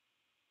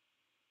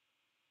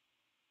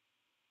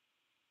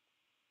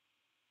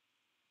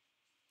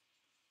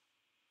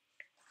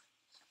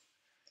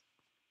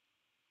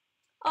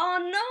 Oh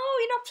no,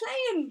 you're not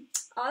playing!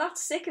 Oh,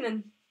 that's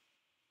sickening.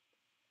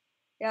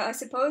 Yeah, I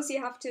suppose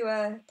you have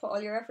to put all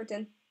your effort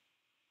in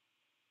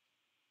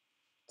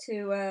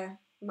to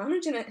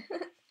managing it.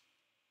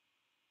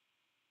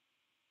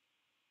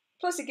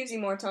 Plus, it gives you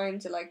more time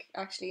to like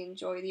actually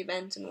enjoy the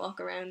event and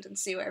walk around and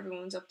see what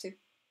everyone's up to.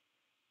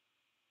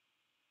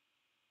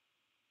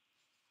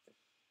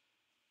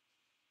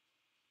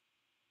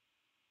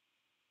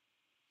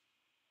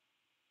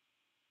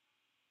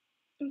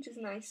 Which is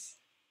nice.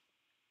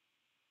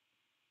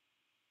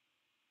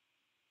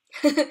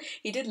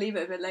 He did leave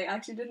it a bit late,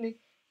 actually, didn't he?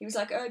 He was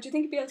like, do you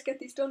think you'd be able to get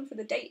these done for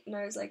the date? And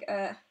I was like,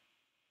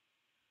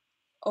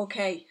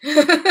 okay.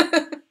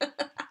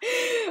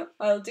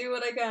 I'll do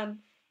what I can.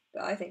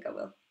 But I think I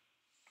will.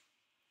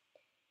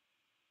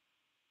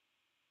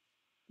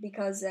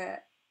 Because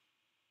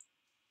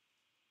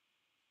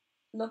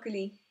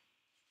luckily,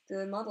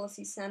 the models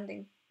he's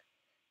sending,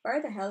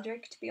 bar the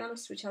Heldrick, to be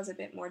honest, which has a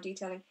bit more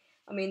detailing.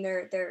 I mean,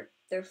 they're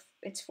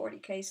it's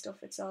 40k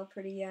stuff. It's all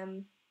pretty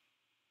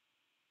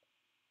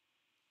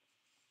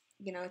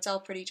you know, it's all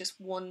pretty just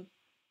one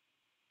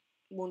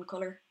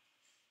color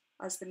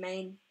as the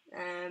main.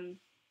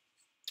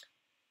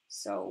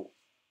 So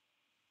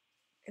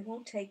it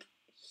won't take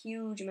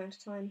huge amount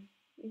of time,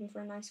 even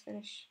for a nice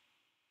finish.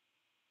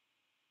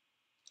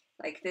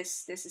 Like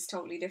this is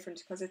totally different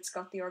because it's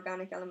got the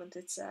organic element.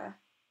 It's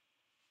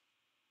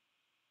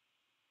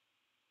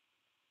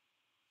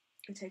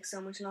it takes so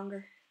much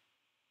longer.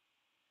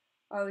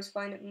 I always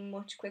find it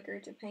much quicker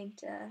to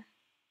paint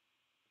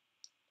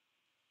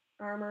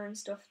armor and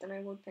stuff than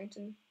I would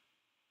painting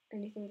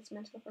anything that's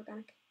meant to look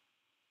organic.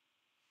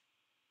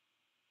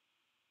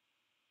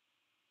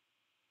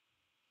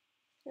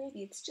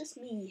 Maybe it's just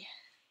me.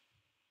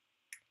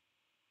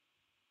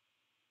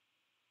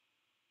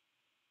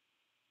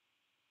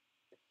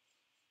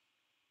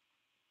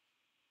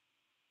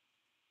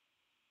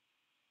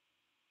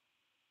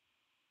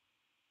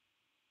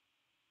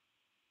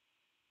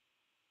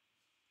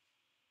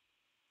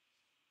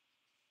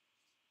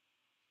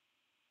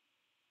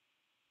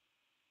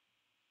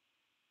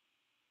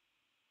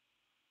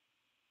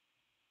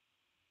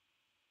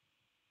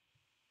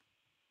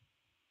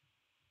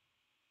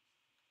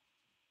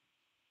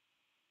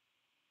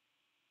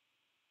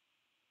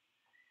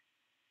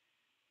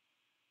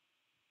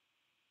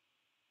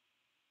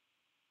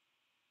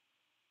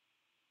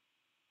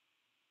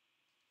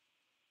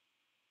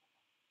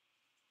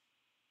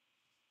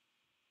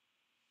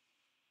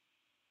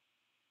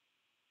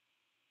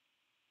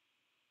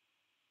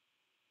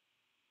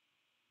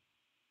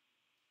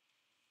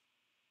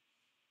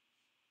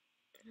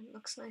 And it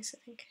looks nice, I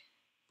think.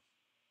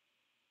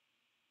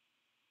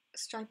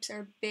 Stripes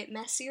are a bit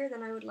messier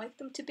than I would like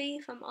them to be,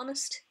 if I'm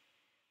honest.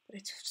 but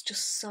it's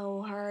just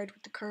so hard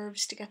with the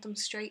curves to get them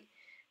straight.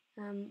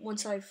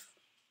 Once I've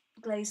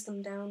glazed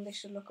them down, they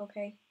should look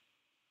okay.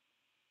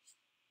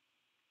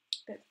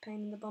 Bit of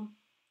pain in the bum.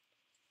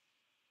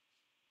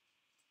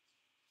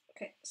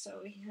 Okay,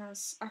 so he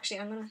has, actually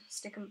I'm gonna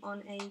stick him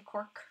on a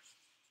cork.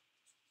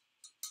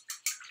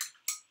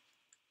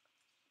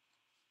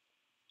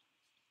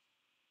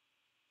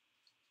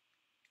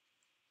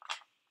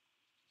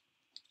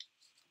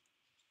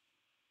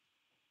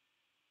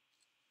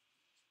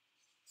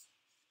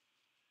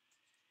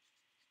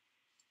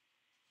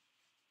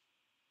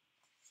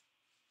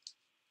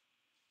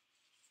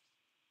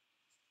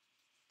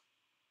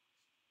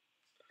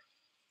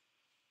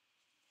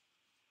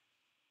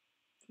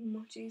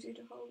 Much easier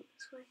to hold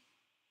this way.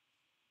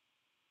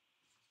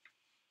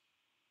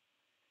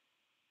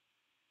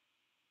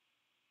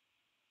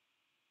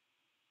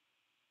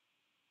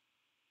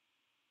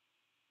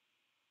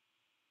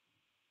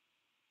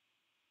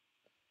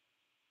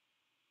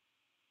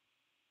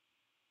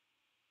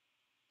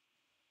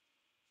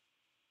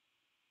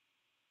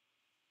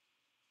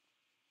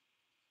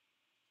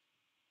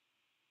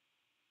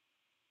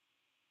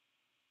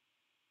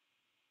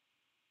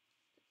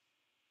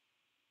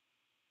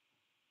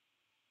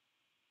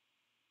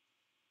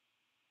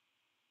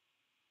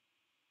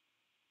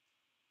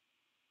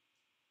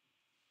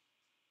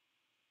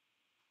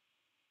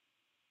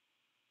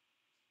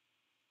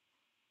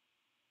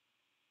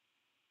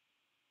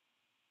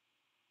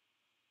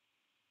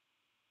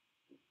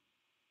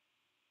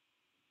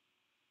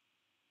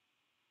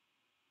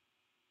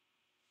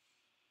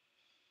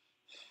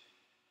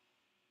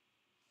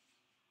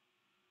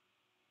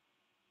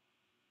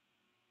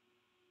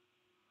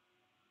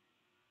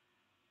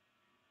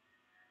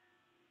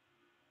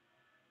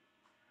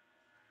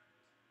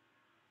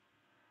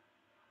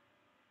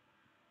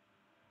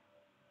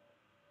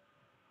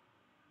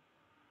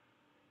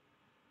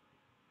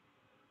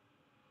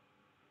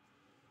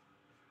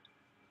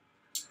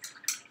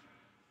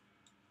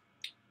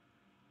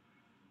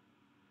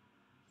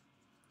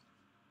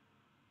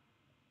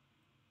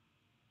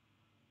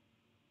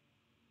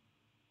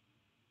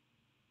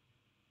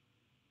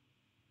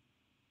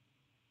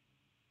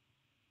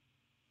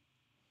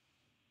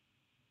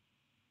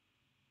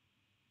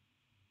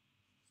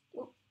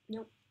 Oh,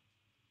 nope.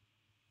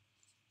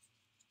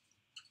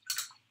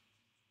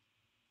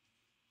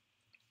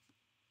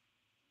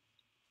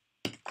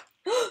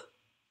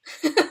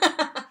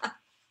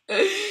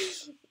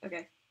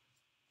 Okay,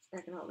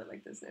 I can hold it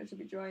like this now, it should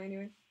be dry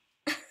anyway.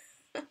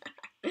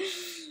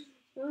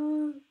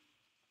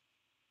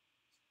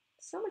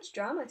 So much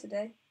drama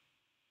today.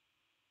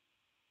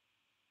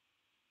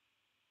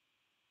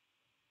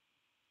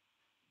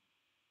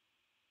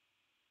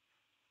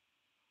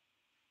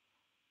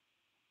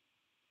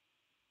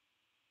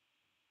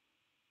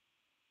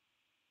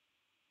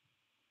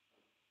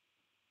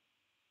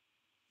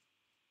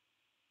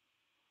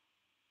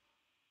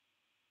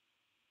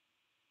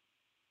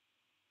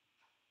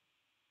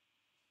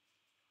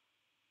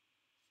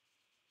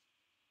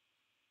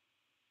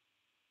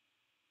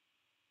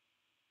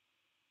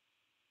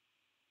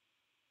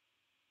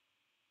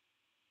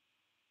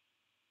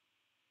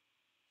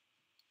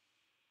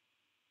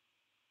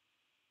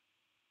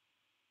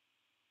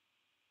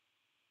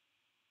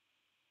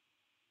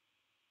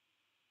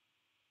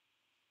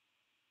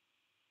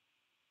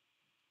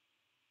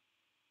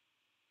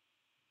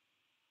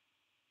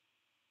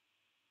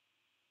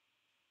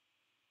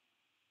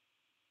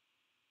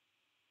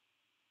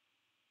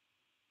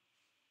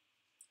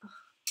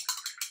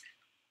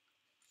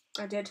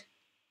 I did.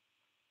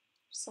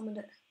 Summoned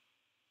it.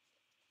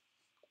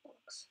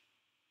 Bollocks.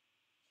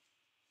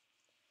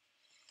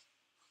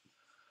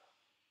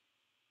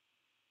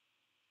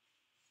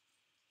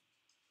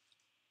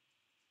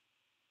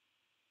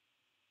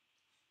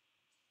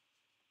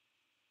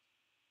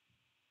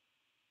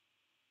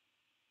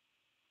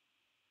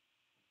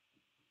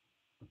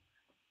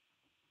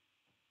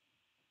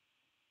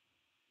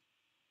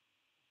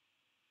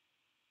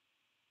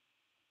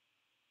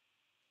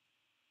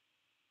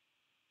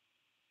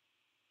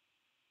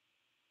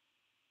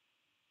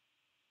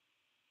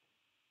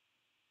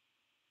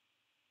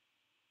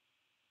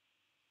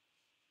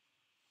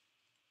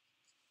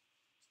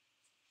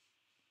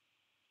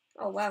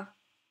 Oh wow.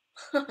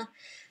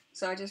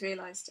 So I just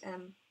realised,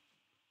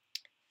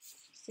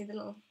 see the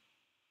little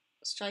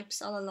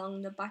stripes all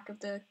along the back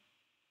of the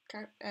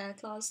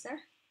claws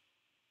there?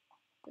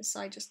 This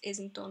side just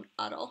isn't done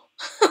at all.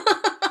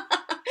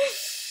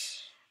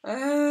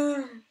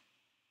 uh,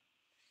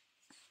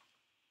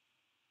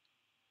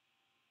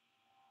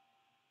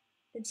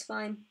 it's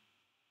fine.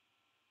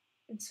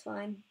 It's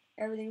fine.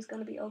 Everything's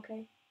gonna be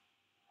okay.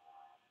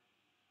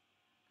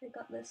 I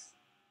got this.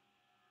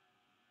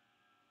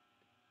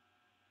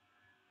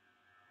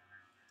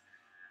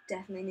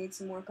 Definitely need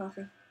some more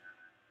coffee.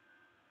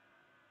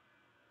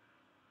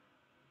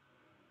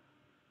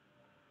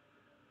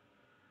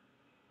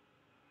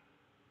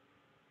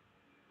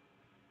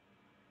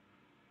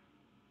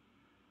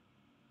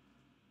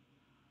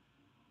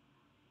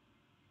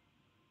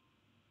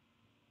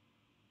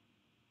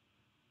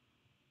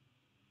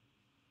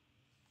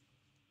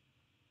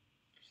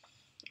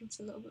 It's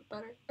a little bit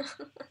better.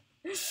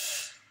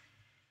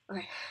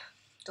 Okay,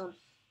 done.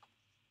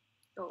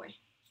 Go away.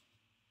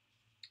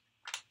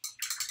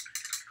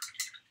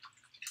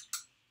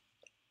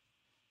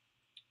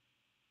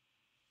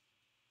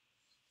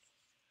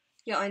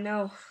 Yeah, I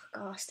know.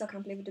 God, I still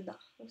can't believe I did that.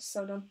 I was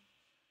so done.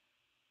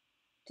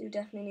 Do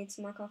definitely need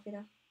some more coffee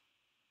though.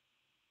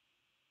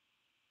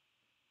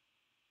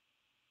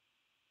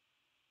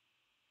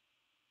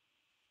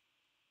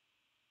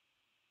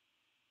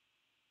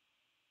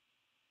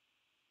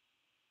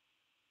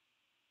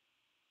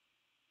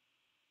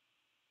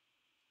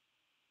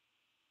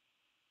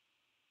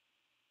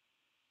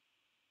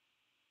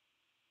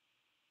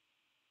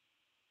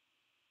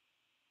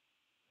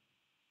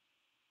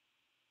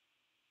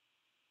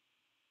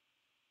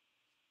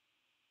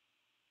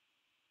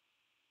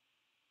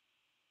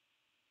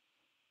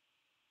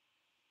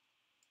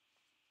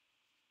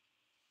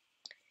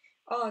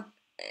 Oh,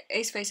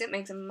 Ace Face, it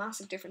makes a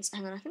massive difference.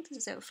 Hang on, I think this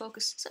is out of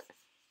focus. So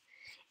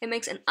it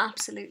makes an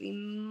absolutely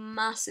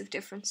massive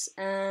difference.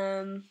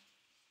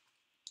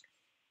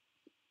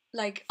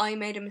 Like, I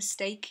made a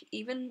mistake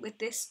even with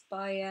this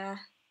by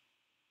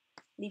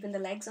leaving the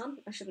legs on.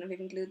 I shouldn't have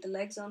even glued the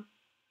legs on.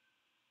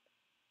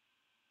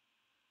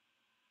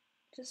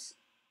 Just,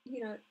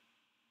 you know,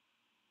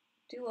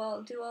 do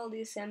all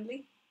the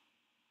assembly.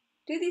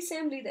 Do the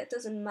assembly that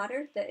doesn't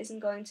matter, that isn't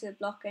going to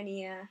block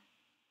any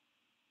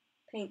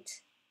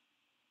paint.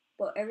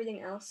 But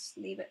everything else,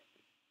 leave it.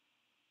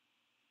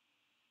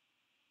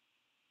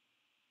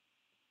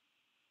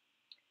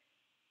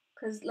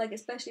 Because, like,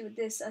 especially with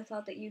this, I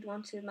thought that you'd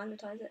want to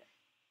magnetize it.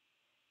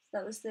 So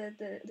that was the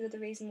other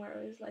reason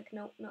where I was like,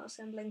 no, not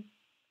assembling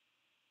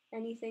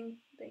anything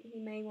that you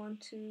may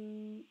want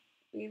to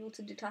be able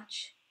to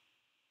detach.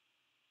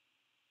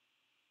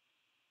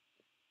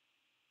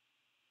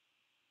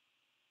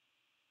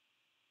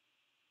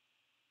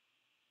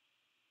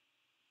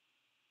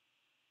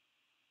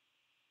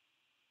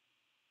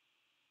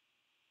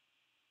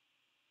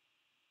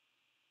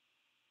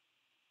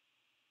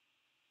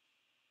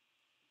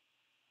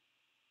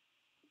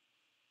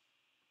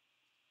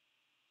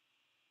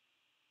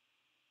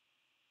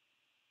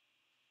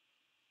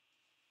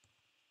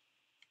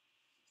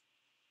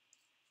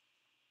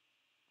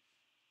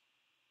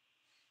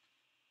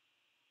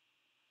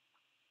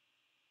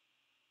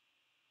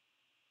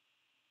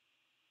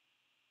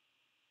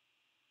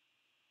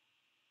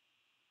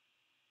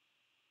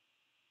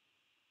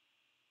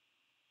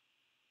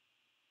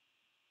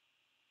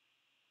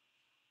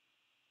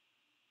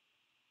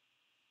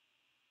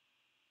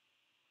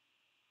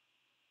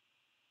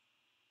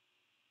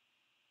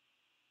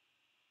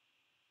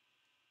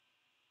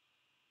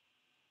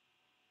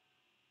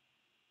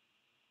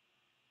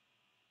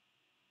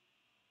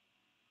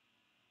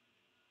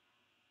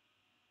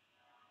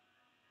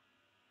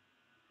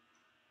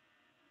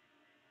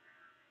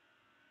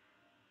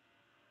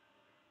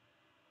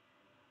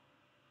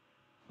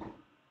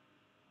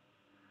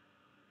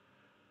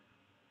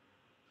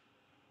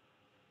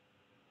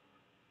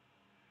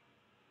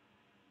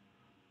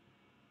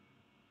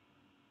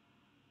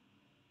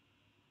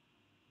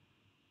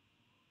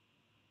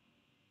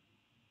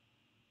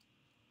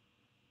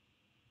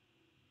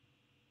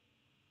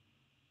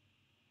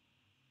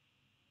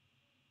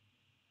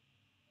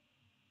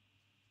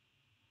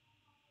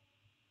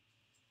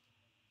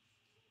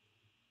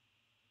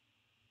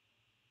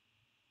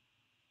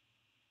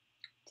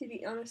 To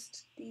be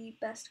honest, the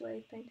best way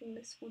of painting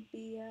this would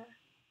be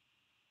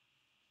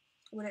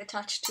when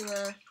attached to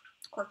a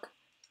cork.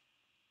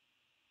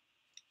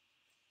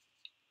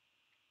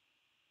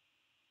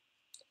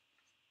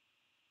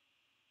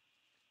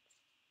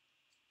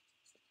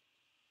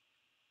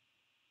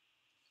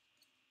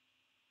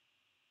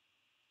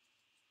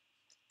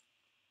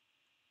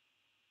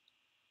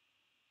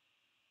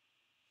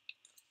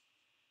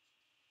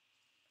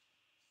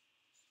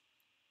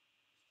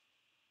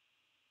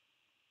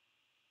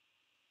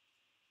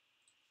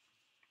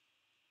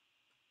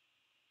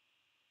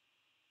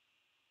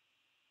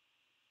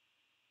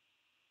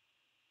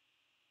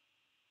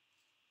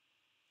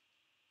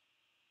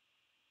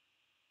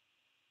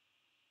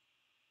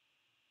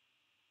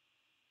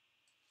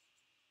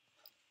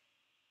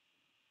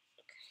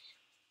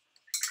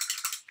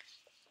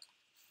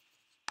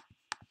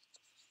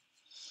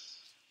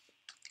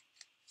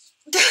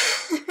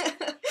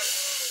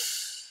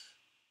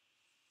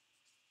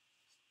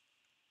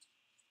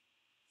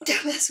 The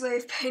best way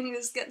of painting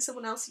is getting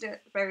someone else to do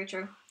it. Very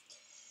true.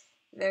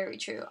 Very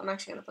true. I'm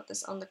actually going to put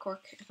this on the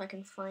cork if I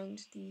can find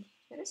the...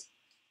 There it is.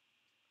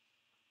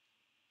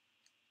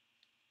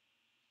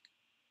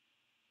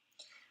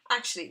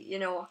 Actually, you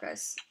know what,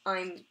 guys?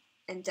 I'm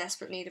in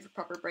desperate need of a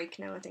proper break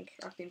now. I think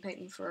I've been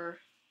painting for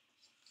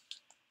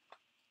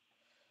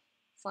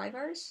 5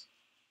 hours.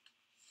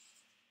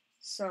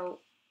 So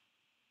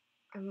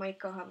I might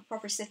go have a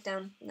proper sit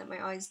down and let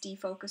my eyes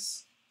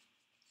defocus.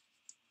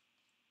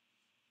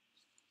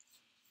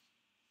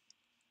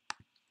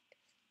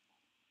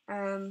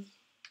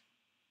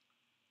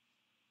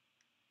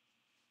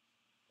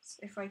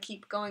 If I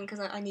keep going, because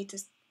I need to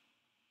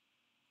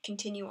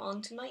continue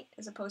on tonight,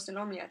 as opposed to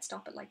normally I'd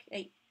stop at like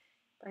 8,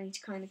 but I need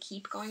to kind of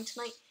keep going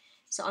tonight.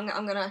 So I'm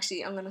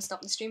gonna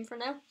stop the stream for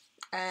now.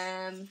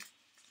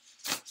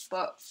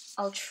 But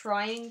I'll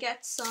try and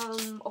get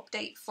some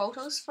update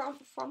photos from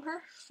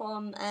her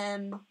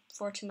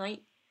for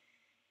tonight.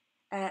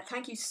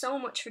 Thank you so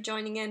much for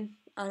joining in.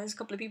 There's a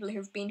couple of people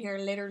who've been here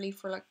literally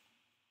for like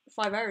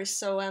 5 hours,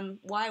 so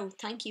wow,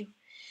 thank you.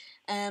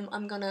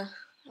 I'm gonna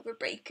have a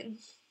break and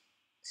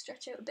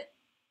stretch out a bit,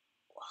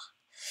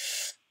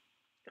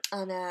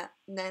 and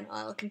then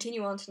I'll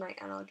continue on tonight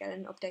and I'll get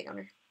an update on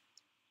her.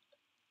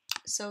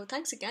 So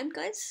thanks again,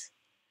 guys,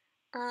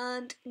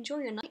 and enjoy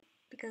your night,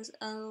 because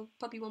I'll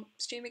probably won't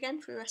stream again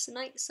for the rest of the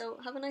night. So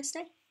have a nice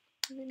day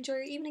and enjoy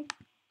your evening.